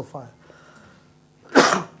 coals of fire.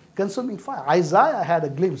 Consuming fire. Isaiah had a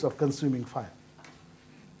glimpse of consuming fire.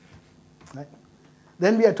 Right?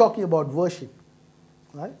 Then we are talking about worship.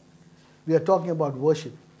 Right? We are talking about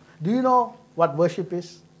worship. Do you know what worship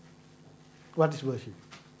is? What is worship?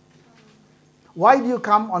 Why do you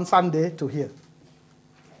come on Sunday to hear?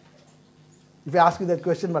 If I ask you that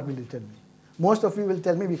question, what will you tell me? Most of you will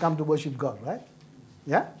tell me we come to worship God, right?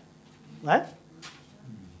 Yeah? Right?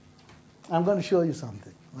 I'm going to show you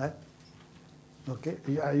something, right? Okay?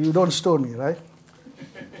 You don't stone me, right?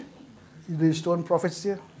 Do you stone prophets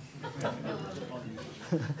here?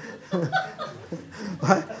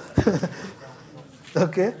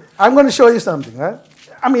 Okay? I'm going to show you something, right?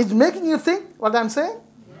 I mean, it's making you think what I'm saying?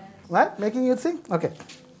 Right? Making you think? Okay.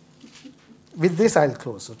 With this, I'll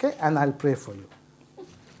close, okay? And I'll pray for you.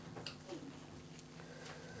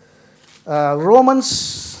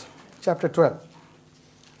 Romans chapter 12.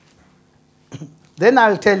 Then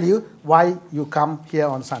I'll tell you why you come here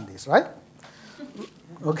on Sundays, right?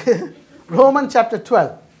 Okay? Romans chapter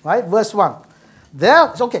 12, right? Verse 1.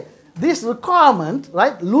 Okay, this requirement,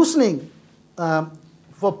 right, loosening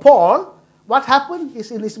for Paul, what happened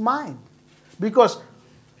is in his mind. Because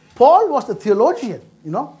Paul was the theologian,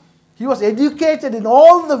 He was educated in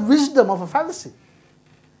all the wisdom of a Pharisee.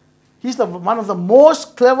 He's one of the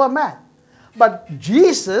most clever men. But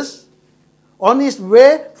Jesus, on his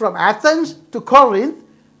way from Athens to Corinth,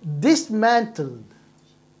 dismantled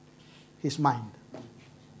his mind.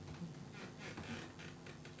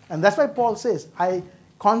 And that's why Paul says, I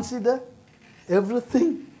consider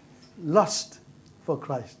everything lost for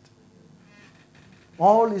Christ.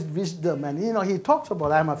 All his wisdom. And, he talks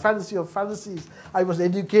about, I'm a Pharisee of Pharisees. I was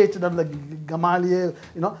educated under Gamaliel,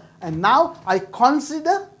 And now I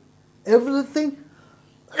consider everything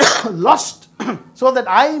lost so that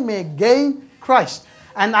I may gain Christ.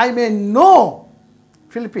 And I may know,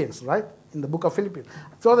 Philippians, right? In the book of Philippians.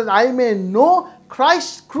 So that I may know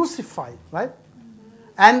Christ crucified, right?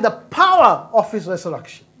 And the power of his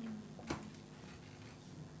resurrection.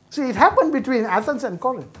 See, it happened between Athens and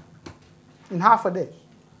Corinth in half a day.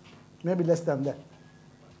 Maybe less than that.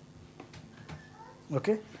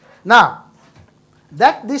 Okay? Now,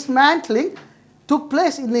 that dismantling took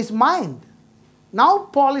place in his mind. Now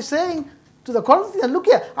Paul is saying to the Corinthians, look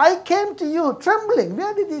here, I came to you trembling.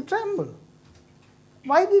 Where did he tremble?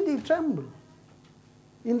 Why did he tremble?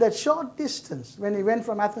 In that short distance when he went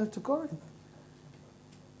from Athens to Corinth.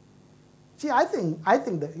 See, I think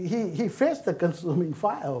that he faced the consuming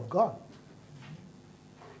fire of God.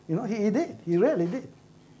 He did. He really did.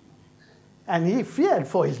 And he feared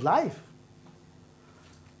for his life.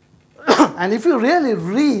 And if you really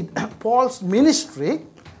read Paul's ministry,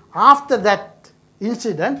 after that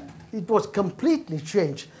incident, it was completely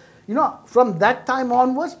changed. From that time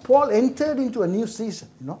onwards, Paul entered into a new season,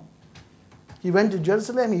 He went to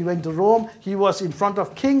Jerusalem, he went to Rome, he was in front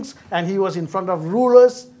of kings, and he was in front of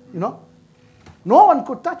rulers, No one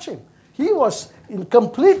could touch him. He was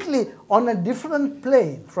completely on a different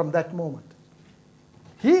plane from that moment.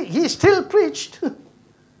 He still preached,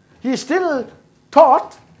 he still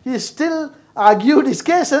taught, he still argued his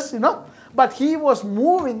cases, but he was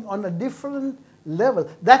moving on a different level.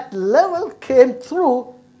 That level came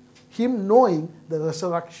through him knowing the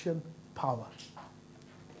resurrection power.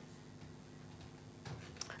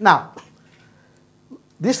 Now,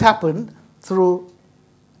 this happened through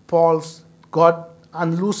God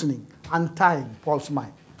untying Paul's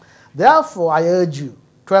mind. Therefore, I urge you,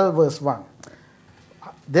 12 verse 1.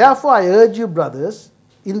 Therefore, I urge you, brothers,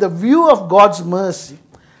 in the view of God's mercy,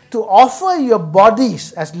 to offer your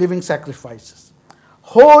bodies as living sacrifices,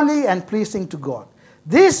 holy and pleasing to God.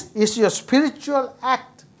 This is your spiritual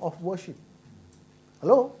act of worship.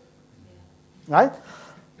 Hello? Right?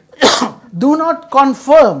 Do not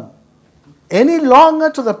conform any longer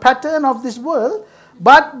to the pattern of this world,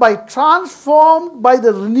 but by transformed by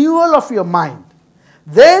the renewal of your mind.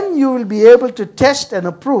 Then you will be able to test and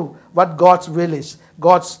approve what God's will is,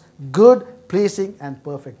 God's good, pleasing, and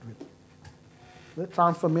perfect will. The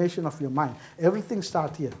transformation of your mind. Everything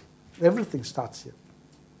starts here. Everything starts here.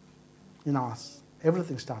 In us.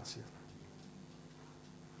 Everything starts here.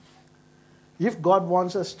 If God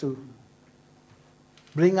wants us to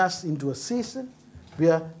bring us into a season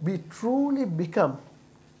where we truly become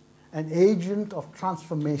an agent of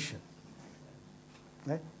transformation.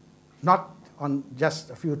 Right? Not on just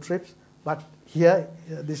a few trips, but here,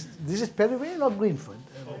 this is Perivale or Greenford?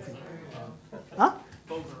 Huh?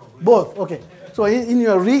 Both. Okay. So in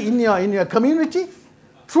your community,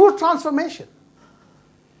 true transformation.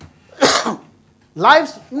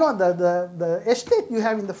 Lives, the estate you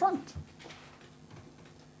have in the front.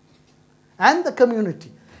 And the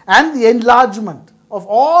community. And the enlargement of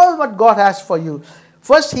all what God has for you.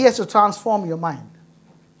 First, He has to transform your mind.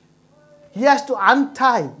 He has to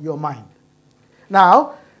untie your mind.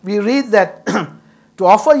 Now, we read that to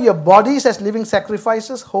offer your bodies as living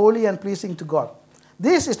sacrifices, holy and pleasing to God.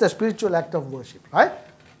 This is the spiritual act of worship, right?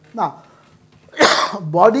 Now,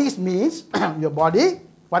 bodies means your body.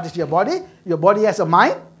 What is your body? Your body has a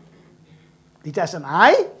mind. It has an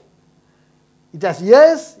eye. It has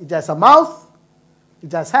ears. It has a mouth.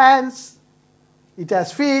 It has hands. It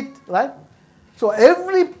has feet, right? So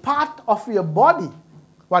every part of your body,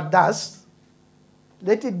 what does?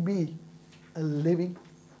 Let it be a living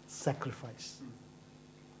sacrifice.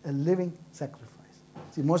 A living sacrifice.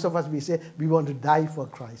 See, most of us, we say, we want to die for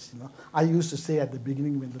Christ. I used to say at the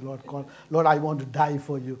beginning when the Lord called, Lord, I want to die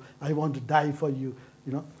for you. I want to die for you.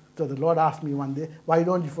 So the Lord asked me one day, why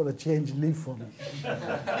don't you for a change live for me?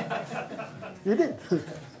 He did.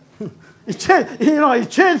 It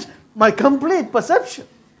changed my complete perception.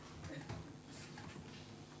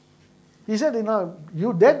 He said,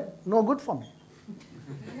 you dead, no good for me.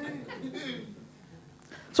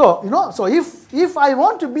 So if I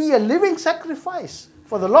want to be a living sacrifice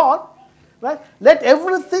for the Lord, right, let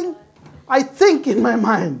everything I think in my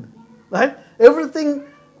mind, right, everything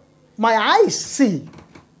my eyes see,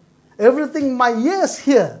 everything my ears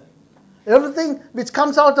hear, everything which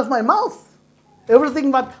comes out of my mouth,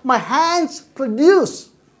 everything that my hands produce.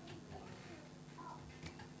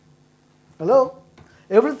 Hello?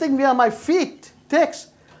 Everything where my feet takes,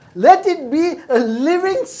 let it be a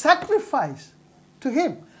living sacrifice to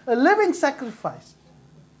Him. A living sacrifice.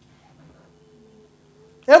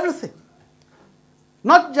 Everything.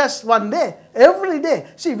 Not just one day, every day.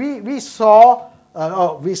 See, we sang,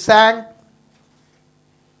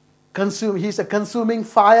 He's a consuming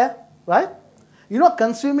fire, right?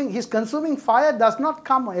 His consuming fire does not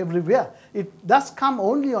come everywhere. It does come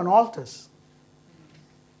only on altars.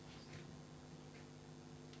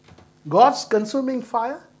 God's consuming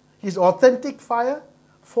fire, His authentic fire,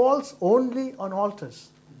 falls only on altars.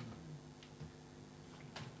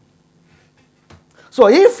 So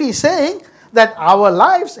if He's saying that our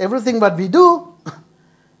lives, everything that we do,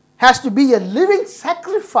 has to be a living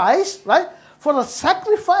sacrifice, right? For a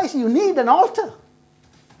sacrifice, you need an altar.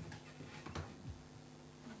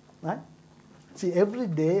 Right? See, every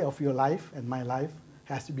day of your life and my life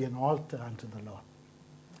has to be an altar unto the Lord.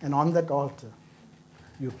 And on that altar,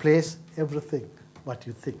 you place everything, what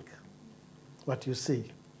you think, what you see,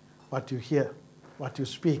 what you hear, what you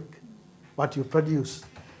speak, what you produce.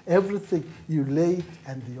 Everything you lay it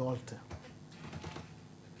at the altar.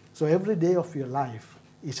 So every day of your life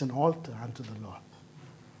is an altar unto the Lord.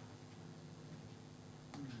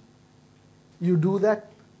 You do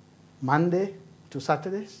that Monday to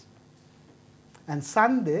Saturdays. And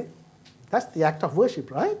Sunday, that's the act of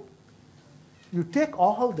worship, right? You take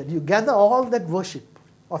all that, you gather all that worship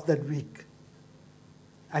of that week,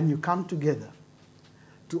 and you come together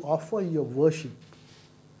to offer your worship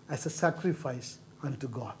as a sacrifice unto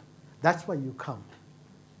God. That's why you come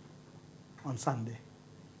on Sunday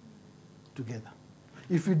together.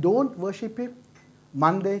 If you don't worship Him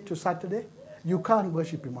Monday to Saturday, you can't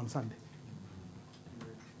worship Him on Sunday.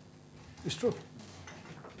 It's true.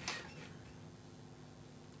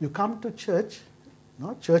 You come to church,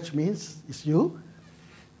 church means it's you.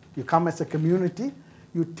 You come as a community.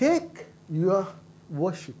 You take your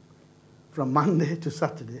worship from Monday to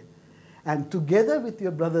Saturday, and together with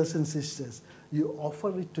your brothers and sisters, you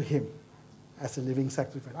offer it to Him as a living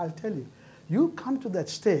sacrifice. I'll tell you, you come to that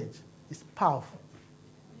stage, it's powerful.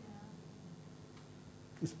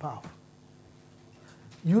 It's powerful.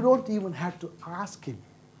 You don't even have to ask Him.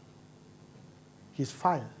 His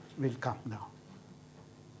fire will come down.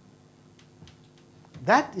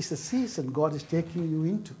 That is the season God is taking you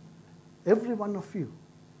into. Every one of you.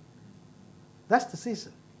 That's the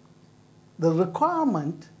season. The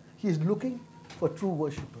requirement, He is looking for true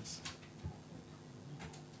worshippers.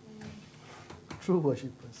 True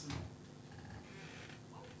worshippers.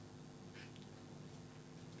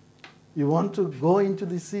 You want to go into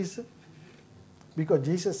this season? Because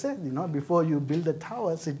Jesus said, before you build a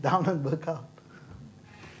tower, sit down and work out.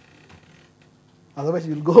 Otherwise,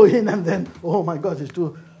 you'll go in and then, oh my gosh,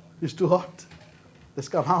 it's too hot. Let's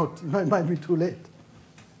come out. It might be too late.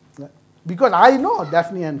 Because I know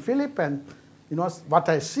Daphne and Philip, and what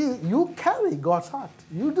I see, you carry God's heart.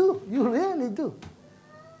 You do. You really do.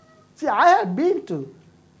 See, I have been to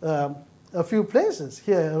a few places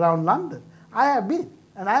here around London. I have been,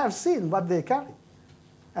 and I have seen what they carry.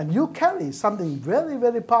 And you carry something very,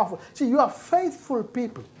 very powerful. See, you are faithful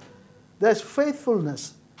people. There's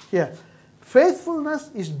faithfulness here. Faithfulness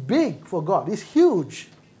is big for God. It's huge.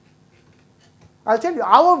 I'll tell you,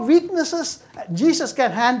 our weaknesses, Jesus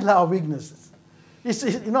can handle our weaknesses.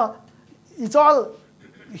 It's all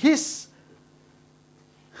His,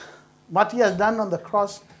 what He has done on the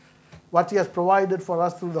cross, what He has provided for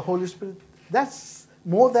us through the Holy Spirit, that's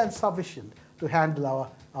more than sufficient to handle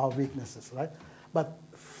our weaknesses, right? But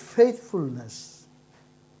faithfulness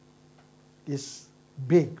is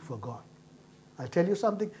big for God. I'll tell you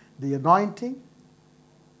something, the anointing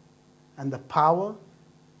and the power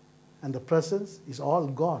and the presence is all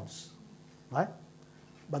God's, right?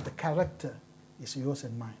 But the character is yours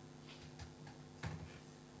and mine.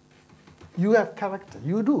 You have character.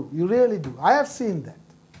 You do. You really do. I have seen that.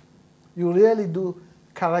 You really do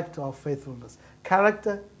character of faithfulness.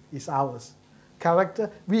 Character is ours.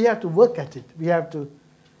 Character, we have to work at it. We have to.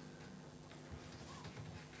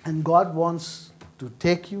 And God wants to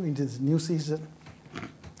take you into this new season.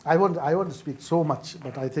 I want to speak so much,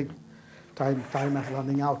 but I think time is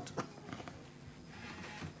running out.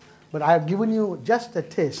 But I have given you just a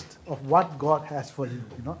taste of what God has for you,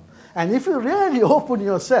 And if you really open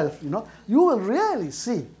yourself, you will really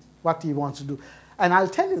see what He wants to do. And I'll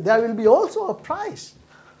tell you, there will be also a price.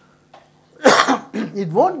 It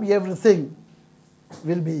won't be everything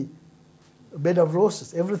will be a bed of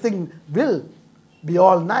roses. Everything will be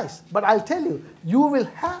all nice. But I'll tell you, you will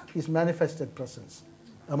have His manifested presence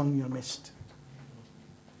among your midst.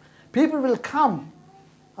 People will come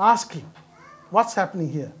asking, what's happening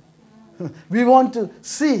here? We want to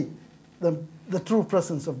see the true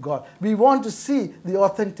presence of God. We want to see the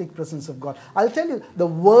authentic presence of God. I'll tell you, the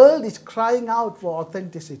world is crying out for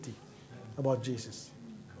authenticity about Jesus.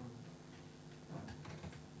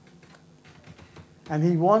 And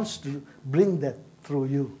He wants to bring that through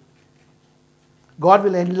you. God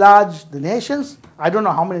will enlarge the nations. I don't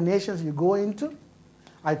know how many nations you go into.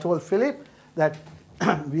 I told Philip that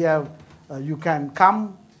you can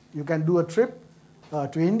come, you can do a trip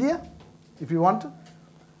to India if you want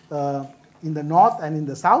to, in the north and in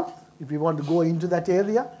the south, if you want to go into that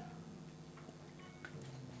area.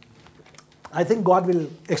 I think God will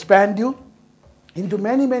expand you into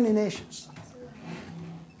many, many nations.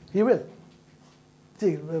 He will.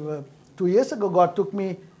 See, 2 years ago, God took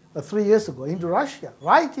me, 3 years ago, into Russia,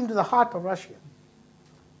 right into the heart of Russia.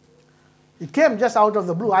 It came just out of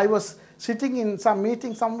the blue. I was sitting in some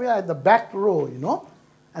meeting somewhere at the back row,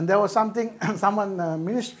 and there was someone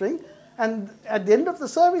ministering, and at the end of the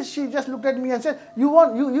service, she just looked at me and said,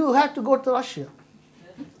 you have to go to Russia.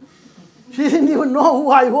 She didn't even know who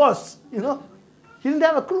I was, She didn't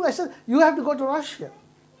have a clue. I said, you have to go to Russia.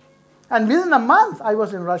 And within a month, I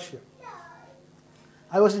was in Russia.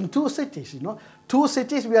 I was in 2 cities, 2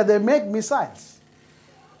 cities where they make missiles.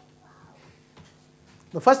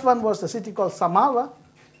 The first one was the city called Samara,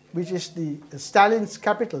 which is the Stalin's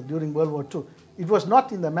capital during World War II. It was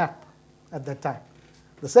not in the map. at that time.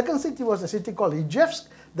 The second city was a city called Ijevsk.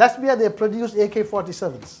 That's where they produced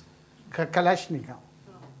AK-47s, Kalashnikov.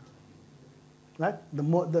 Right?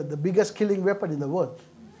 The biggest killing weapon in the world.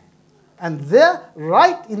 And there,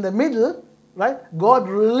 right in the middle, right, God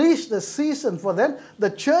released the season for them.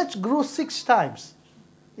 The church grew 6 times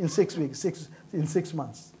in 6 weeks, in 6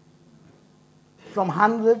 months. From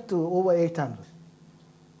 100 to over 800.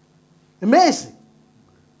 Amazing.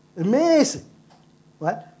 Amazing.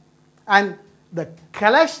 Right? And the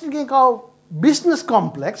Kalashnikov business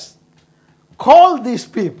complex called these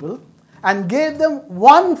people and gave them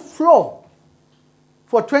one floor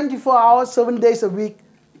for 24 hours, 7 days a week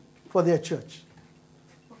for their church.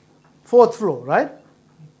 4th floor, right?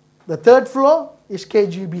 The 3rd floor is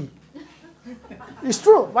KGB. It's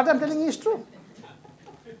true. What I'm telling you is true.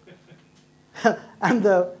 And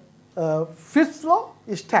the 5th floor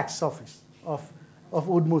is tax office of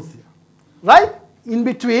Udmurtia. Right in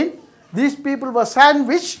between, these people were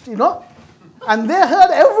sandwiched, and they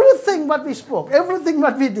heard everything what we spoke, everything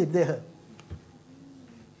what we did, they heard.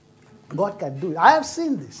 God can do it. I have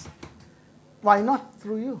seen this. Why not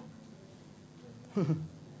through you?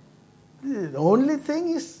 The only thing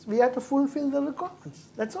is we have to fulfill the requirements.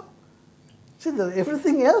 That's all. See,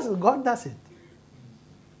 everything else, God does it.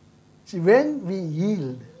 See, when we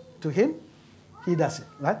yield to Him, He does it,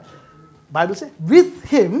 right? Bible says, with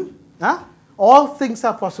Him, all things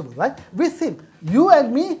are possible, right? With Him. You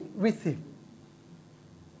and me, with Him.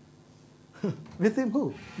 With Him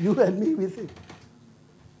who? You and me with Him.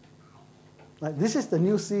 Right? This is the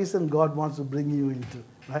new season God wants to bring you into,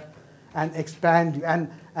 right? And expand you.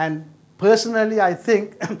 And personally, I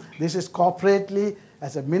think this is corporately,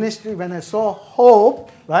 as a ministry, when I saw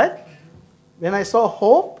hope, right? When I saw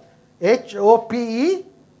hope, H-O-P-E,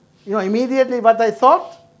 immediately what I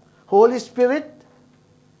thought? Holy Spirit.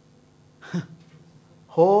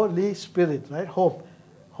 Holy Spirit, right? Hope.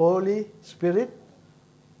 Holy Spirit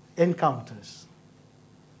encounters.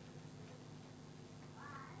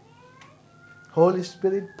 Holy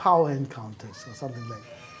Spirit power encounters or something like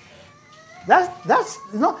that. That's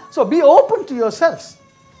so be open to yourselves.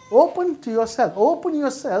 Open to yourself. Open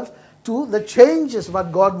yourself to the changes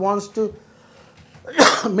what God wants to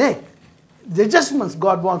make. The adjustments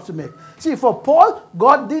God wants to make. See, for Paul,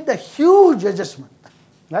 God did a huge adjustment.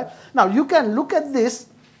 Right? Now, you can look at this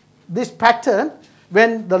pattern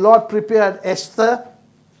when the Lord prepared Esther,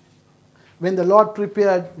 when the Lord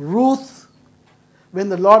prepared Ruth, when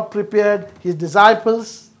the Lord prepared His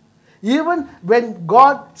disciples, even when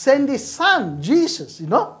God sent His Son, Jesus,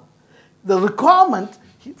 the requirement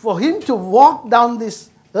for Him to walk down this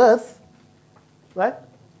earth, right,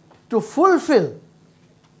 to fulfill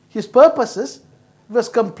His purposes was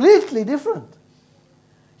completely different.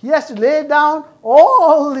 He has to lay down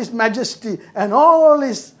all His majesty and all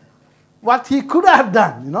His, what He could have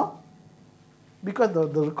done, because the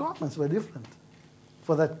requirements were different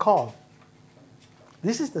for that call.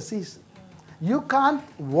 This is the season. You can't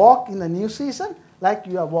walk in the new season like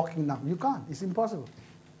you are walking now. You can't. It's impossible.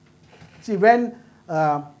 See, when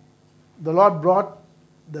the Lord brought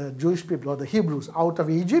the Jewish people, or the Hebrews, out of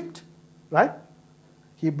Egypt, right?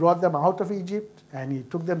 He brought them out of Egypt and He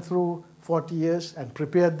took them through 40 years and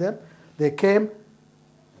prepared them. They came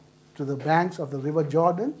to the banks of the river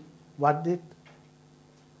Jordan. What did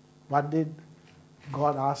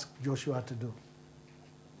God ask Joshua to do?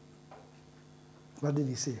 What did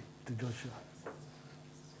He say to Joshua?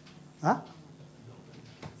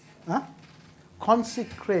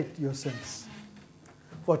 Consecrate yourselves.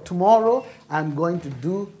 For tomorrow, I'm going to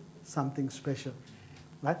do something special.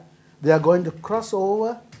 Right? They are going to cross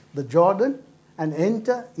over the Jordan and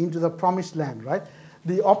enter into the promised land. Right?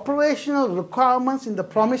 The operational requirements in the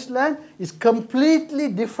promised land is completely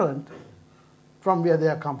different from where they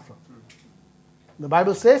have come from. The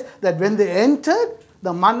Bible says that when they entered,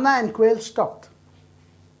 the manna and quail stopped.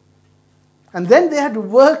 And then they had to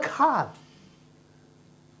work hard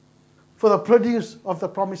for the produce of the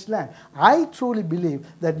promised land. I truly believe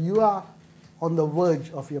that you are on the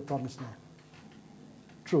verge of your promised land.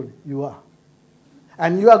 Truly, you are.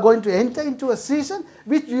 And you are going to enter into a season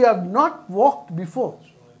which you have not walked before.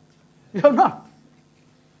 You have not.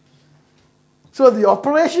 So the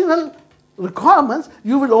operational requirements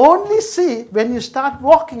you will only see when you start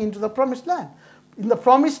walking into the promised land. In the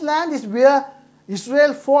promised land is where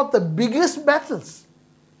Israel fought the biggest battles.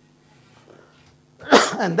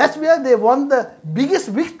 And that's where they won the biggest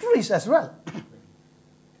victories as well.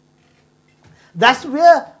 That's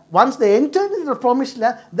where, once they entered into the promised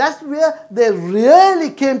land, that's where they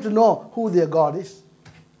really came to know who their God is.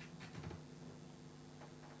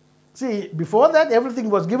 See, before that, everything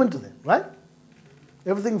was given to them, right?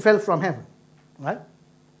 Everything fell from heaven, right?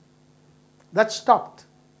 That stopped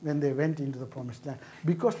when they went into the promised land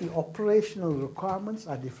because the operational requirements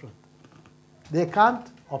are different. They can't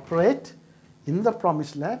operate in the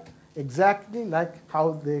promised land exactly like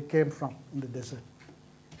how they came from in the desert.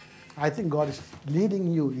 I think God is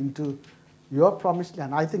leading you into your promised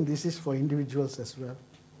land. I think this is for individuals as well.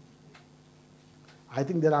 I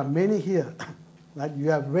think there are many here that you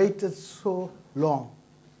have waited so long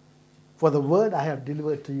for the word I have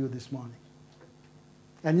delivered to you this morning.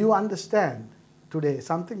 And you understand today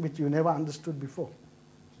something which you never understood before.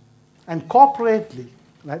 And corporately,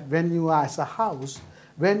 right, when you are as a house,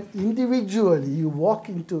 when individually you walk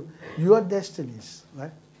into your destinies,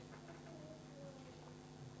 right?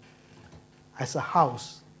 As a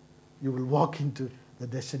house, you will walk into the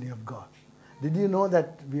destiny of God. Did you know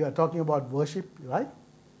that we are talking about worship, right?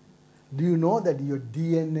 Do you know that your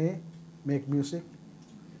DNA make music?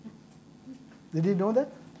 Did you know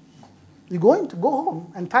that? You're going to go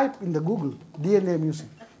home and type in the Google, DNA music.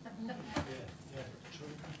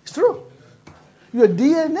 It's true. Your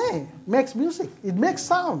DNA makes music. It makes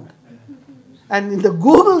sound. And in the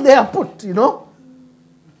Google they are put,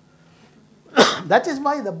 That is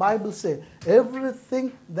why the Bible says,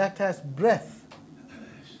 everything that has breath,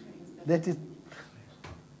 that is,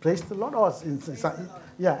 praise the Lord,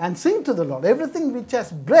 and sing to the Lord. Everything which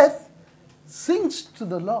has breath sings to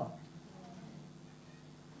the Lord.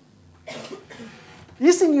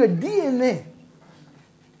 It's in your DNA.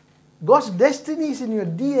 God's destiny is in your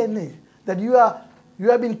DNA. That you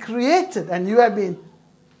have been created and you have been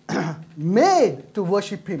made to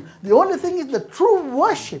worship Him. The only thing is the true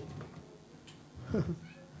worship.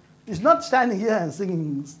 It's not standing here and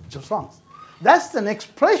singing songs. That's an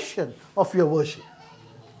expression of your worship.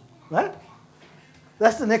 Right?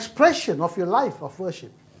 That's an expression of your life of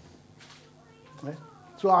worship. Right?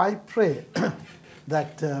 So I pray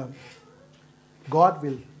that God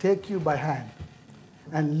will take you by hand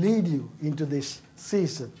and lead you into this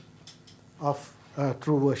season of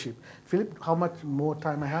true worship. Philip, how much more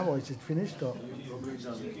time I have, or is it finished? Or?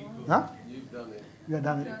 Huh? You've done it. You have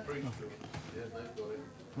done it? Okay. Yeah, they've got it.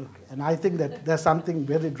 Okay. And I think that there's something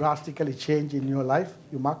very drastically changed in your life.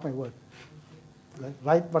 You mark my word.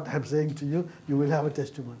 Right what I'm saying to you, you will have a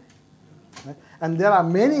testimony. Right? And there are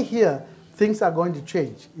many here, things are going to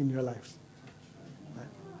change in your lives. Right?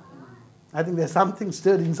 I think there's something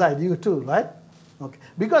stirred inside you too, right? Okay.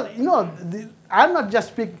 Because, I'm not just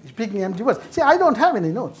speaking empty words. See, I don't have any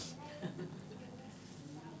notes.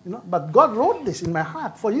 But God wrote this in my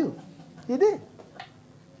heart for you. He did.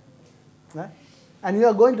 Right? And you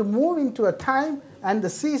are going to move into a time and a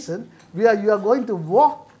season where you are going to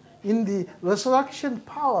walk in the resurrection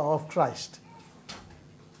power of Christ.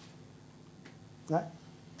 Right?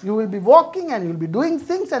 You will be walking and you will be doing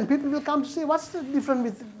things, and people will come to say, what's different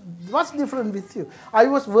with you? I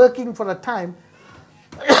was working for a time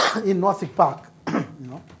in Norfolk Park,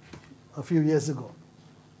 a few years ago.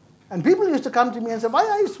 And people used to come to me and say, why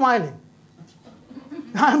are you smiling?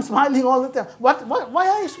 I'm smiling all the time. Why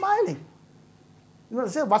are you smiling? They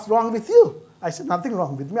say, what's wrong with you? I said, nothing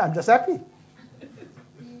wrong with me. I'm just happy.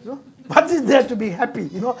 What is there to be happy,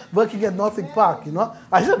 working at Norfolk Park,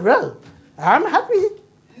 I said, well, I'm happy.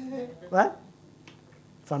 Right?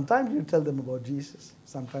 Sometimes you tell them about Jesus.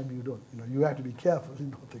 Sometimes you don't. You have to be careful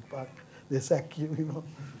in Norfolk Park. They sack you,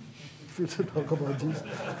 if you talk about Jesus.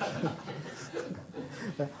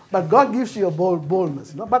 But God gives you a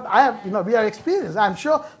boldness. But I have, we are experienced. I'm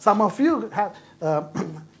sure some of you have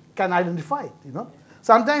can identify it.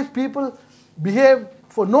 Sometimes people behave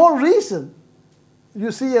for no reason.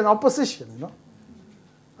 You see an opposition.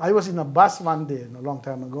 I was in a bus one day, a long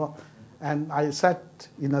time ago, and I sat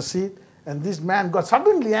in a seat, and this man got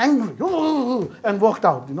suddenly angry and walked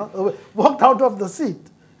out. Walked out of the seat.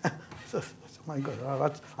 So, oh my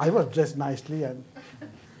God, I was dressed nicely, and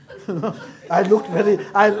I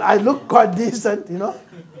looked quite decent,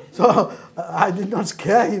 So I did not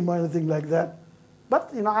scare him or anything like that.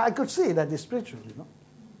 But, I could see that it's spiritual,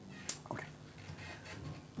 Okay.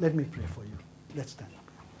 Let me pray for you. Let's stand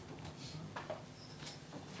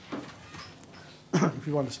up. If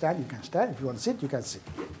you want to stand, you can stand. If you want to sit, you can sit.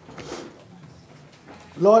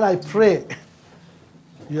 Lord, I pray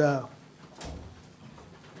your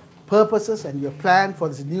purposes and your plan for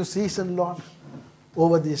this new season, Lord,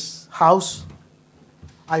 over this house.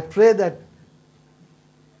 I pray that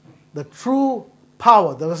the true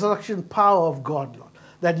power, the resurrection power of God, Lord,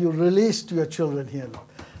 that you release to your children here, Lord.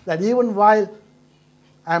 That even while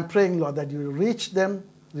I'm praying, Lord, that you reach them,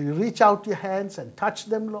 you reach out your hands and touch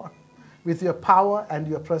them, Lord, with your power and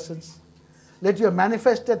your presence. Let your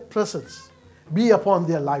manifested presence be upon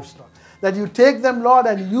their lives, Lord. that you take them, Lord,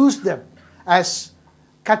 and use them as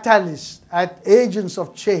catalysts, as agents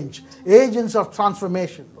of change, agents of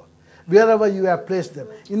transformation, Lord, wherever you have placed them,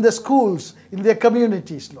 in the schools, in their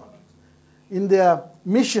communities, Lord, in their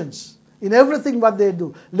missions, in everything what they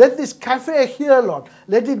do. Let this cafe here, Lord,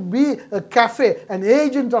 let it be a cafe, an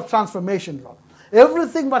agent of transformation, Lord.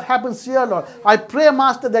 Everything what happens here, Lord, I pray,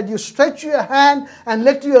 Master, that you stretch your hand and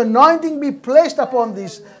let your anointing be placed upon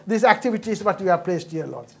these activities what you have placed here,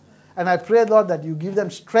 Lord. And I pray, Lord, that you give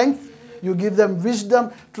them strength, you give them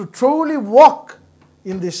wisdom to truly walk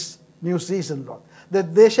in this new season, Lord.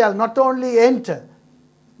 That they shall not only enter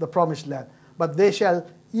the promised land, but they shall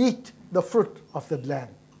eat the fruit of the land.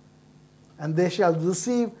 And they shall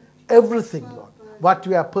receive everything, Lord, what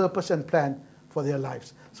you have purposed and planned for their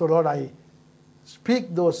lives. So, Lord, I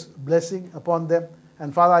speak those blessings upon them.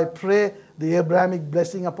 And Father, I pray the Abrahamic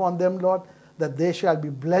blessing upon them, Lord, that they shall be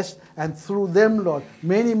blessed. And through them, Lord,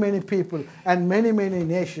 many, many people and many, many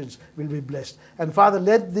nations will be blessed. And Father,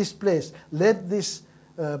 let this place, let this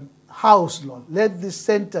house, Lord, let this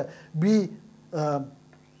center be a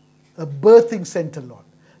birthing center, Lord.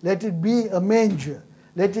 Let it be a manger.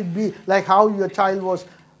 Let it be like how your child was,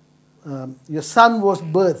 your son was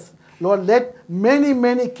birthed. Lord, let many,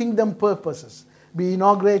 many kingdom purposes be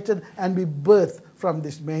inaugurated and be birthed from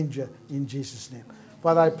this manger in Jesus' name.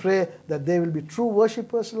 Father, I pray that they will be true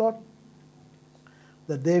worshippers, Lord,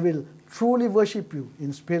 that they will truly worship you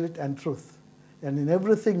in spirit and truth. And in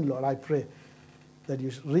everything, Lord, I pray that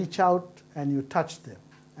you reach out and you touch them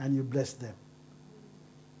and you bless them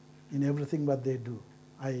in everything what they do.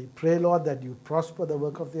 I pray, Lord, that you prosper the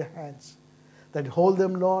work of their hands, that you hold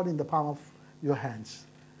them, Lord, in the palm of your hands,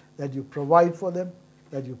 that you provide for them,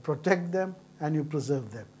 that you protect them, and you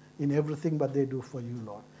preserve them in everything what they do for you,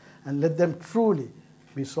 Lord. And let them truly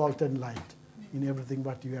be salt and light in everything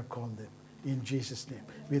what you have called them. In Jesus' name.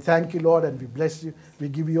 We thank you, Lord, and we bless you. We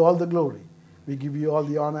give you all the glory. We give you all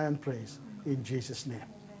the honor and praise. In Jesus' name.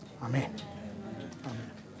 Amen.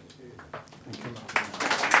 Amen. Thank you, Lord.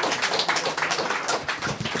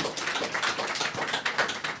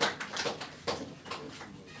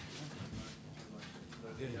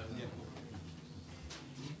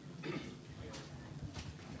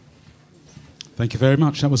 Thank you very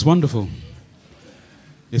much. That was wonderful.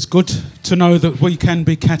 It's good to know that we can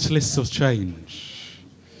be catalysts of change.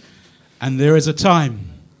 And there is a time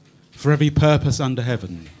for every purpose under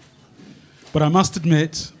heaven. But I must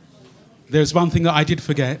admit, there's one thing that I did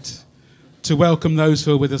forget, to welcome those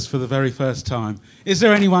who are with us for the very first time. Is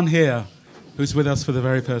there anyone here who's with us for the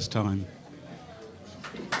very first time?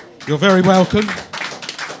 You're very welcome.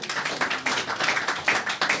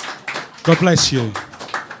 God bless you.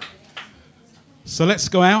 So let's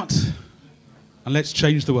go out and let's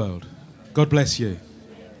change the world. God bless you.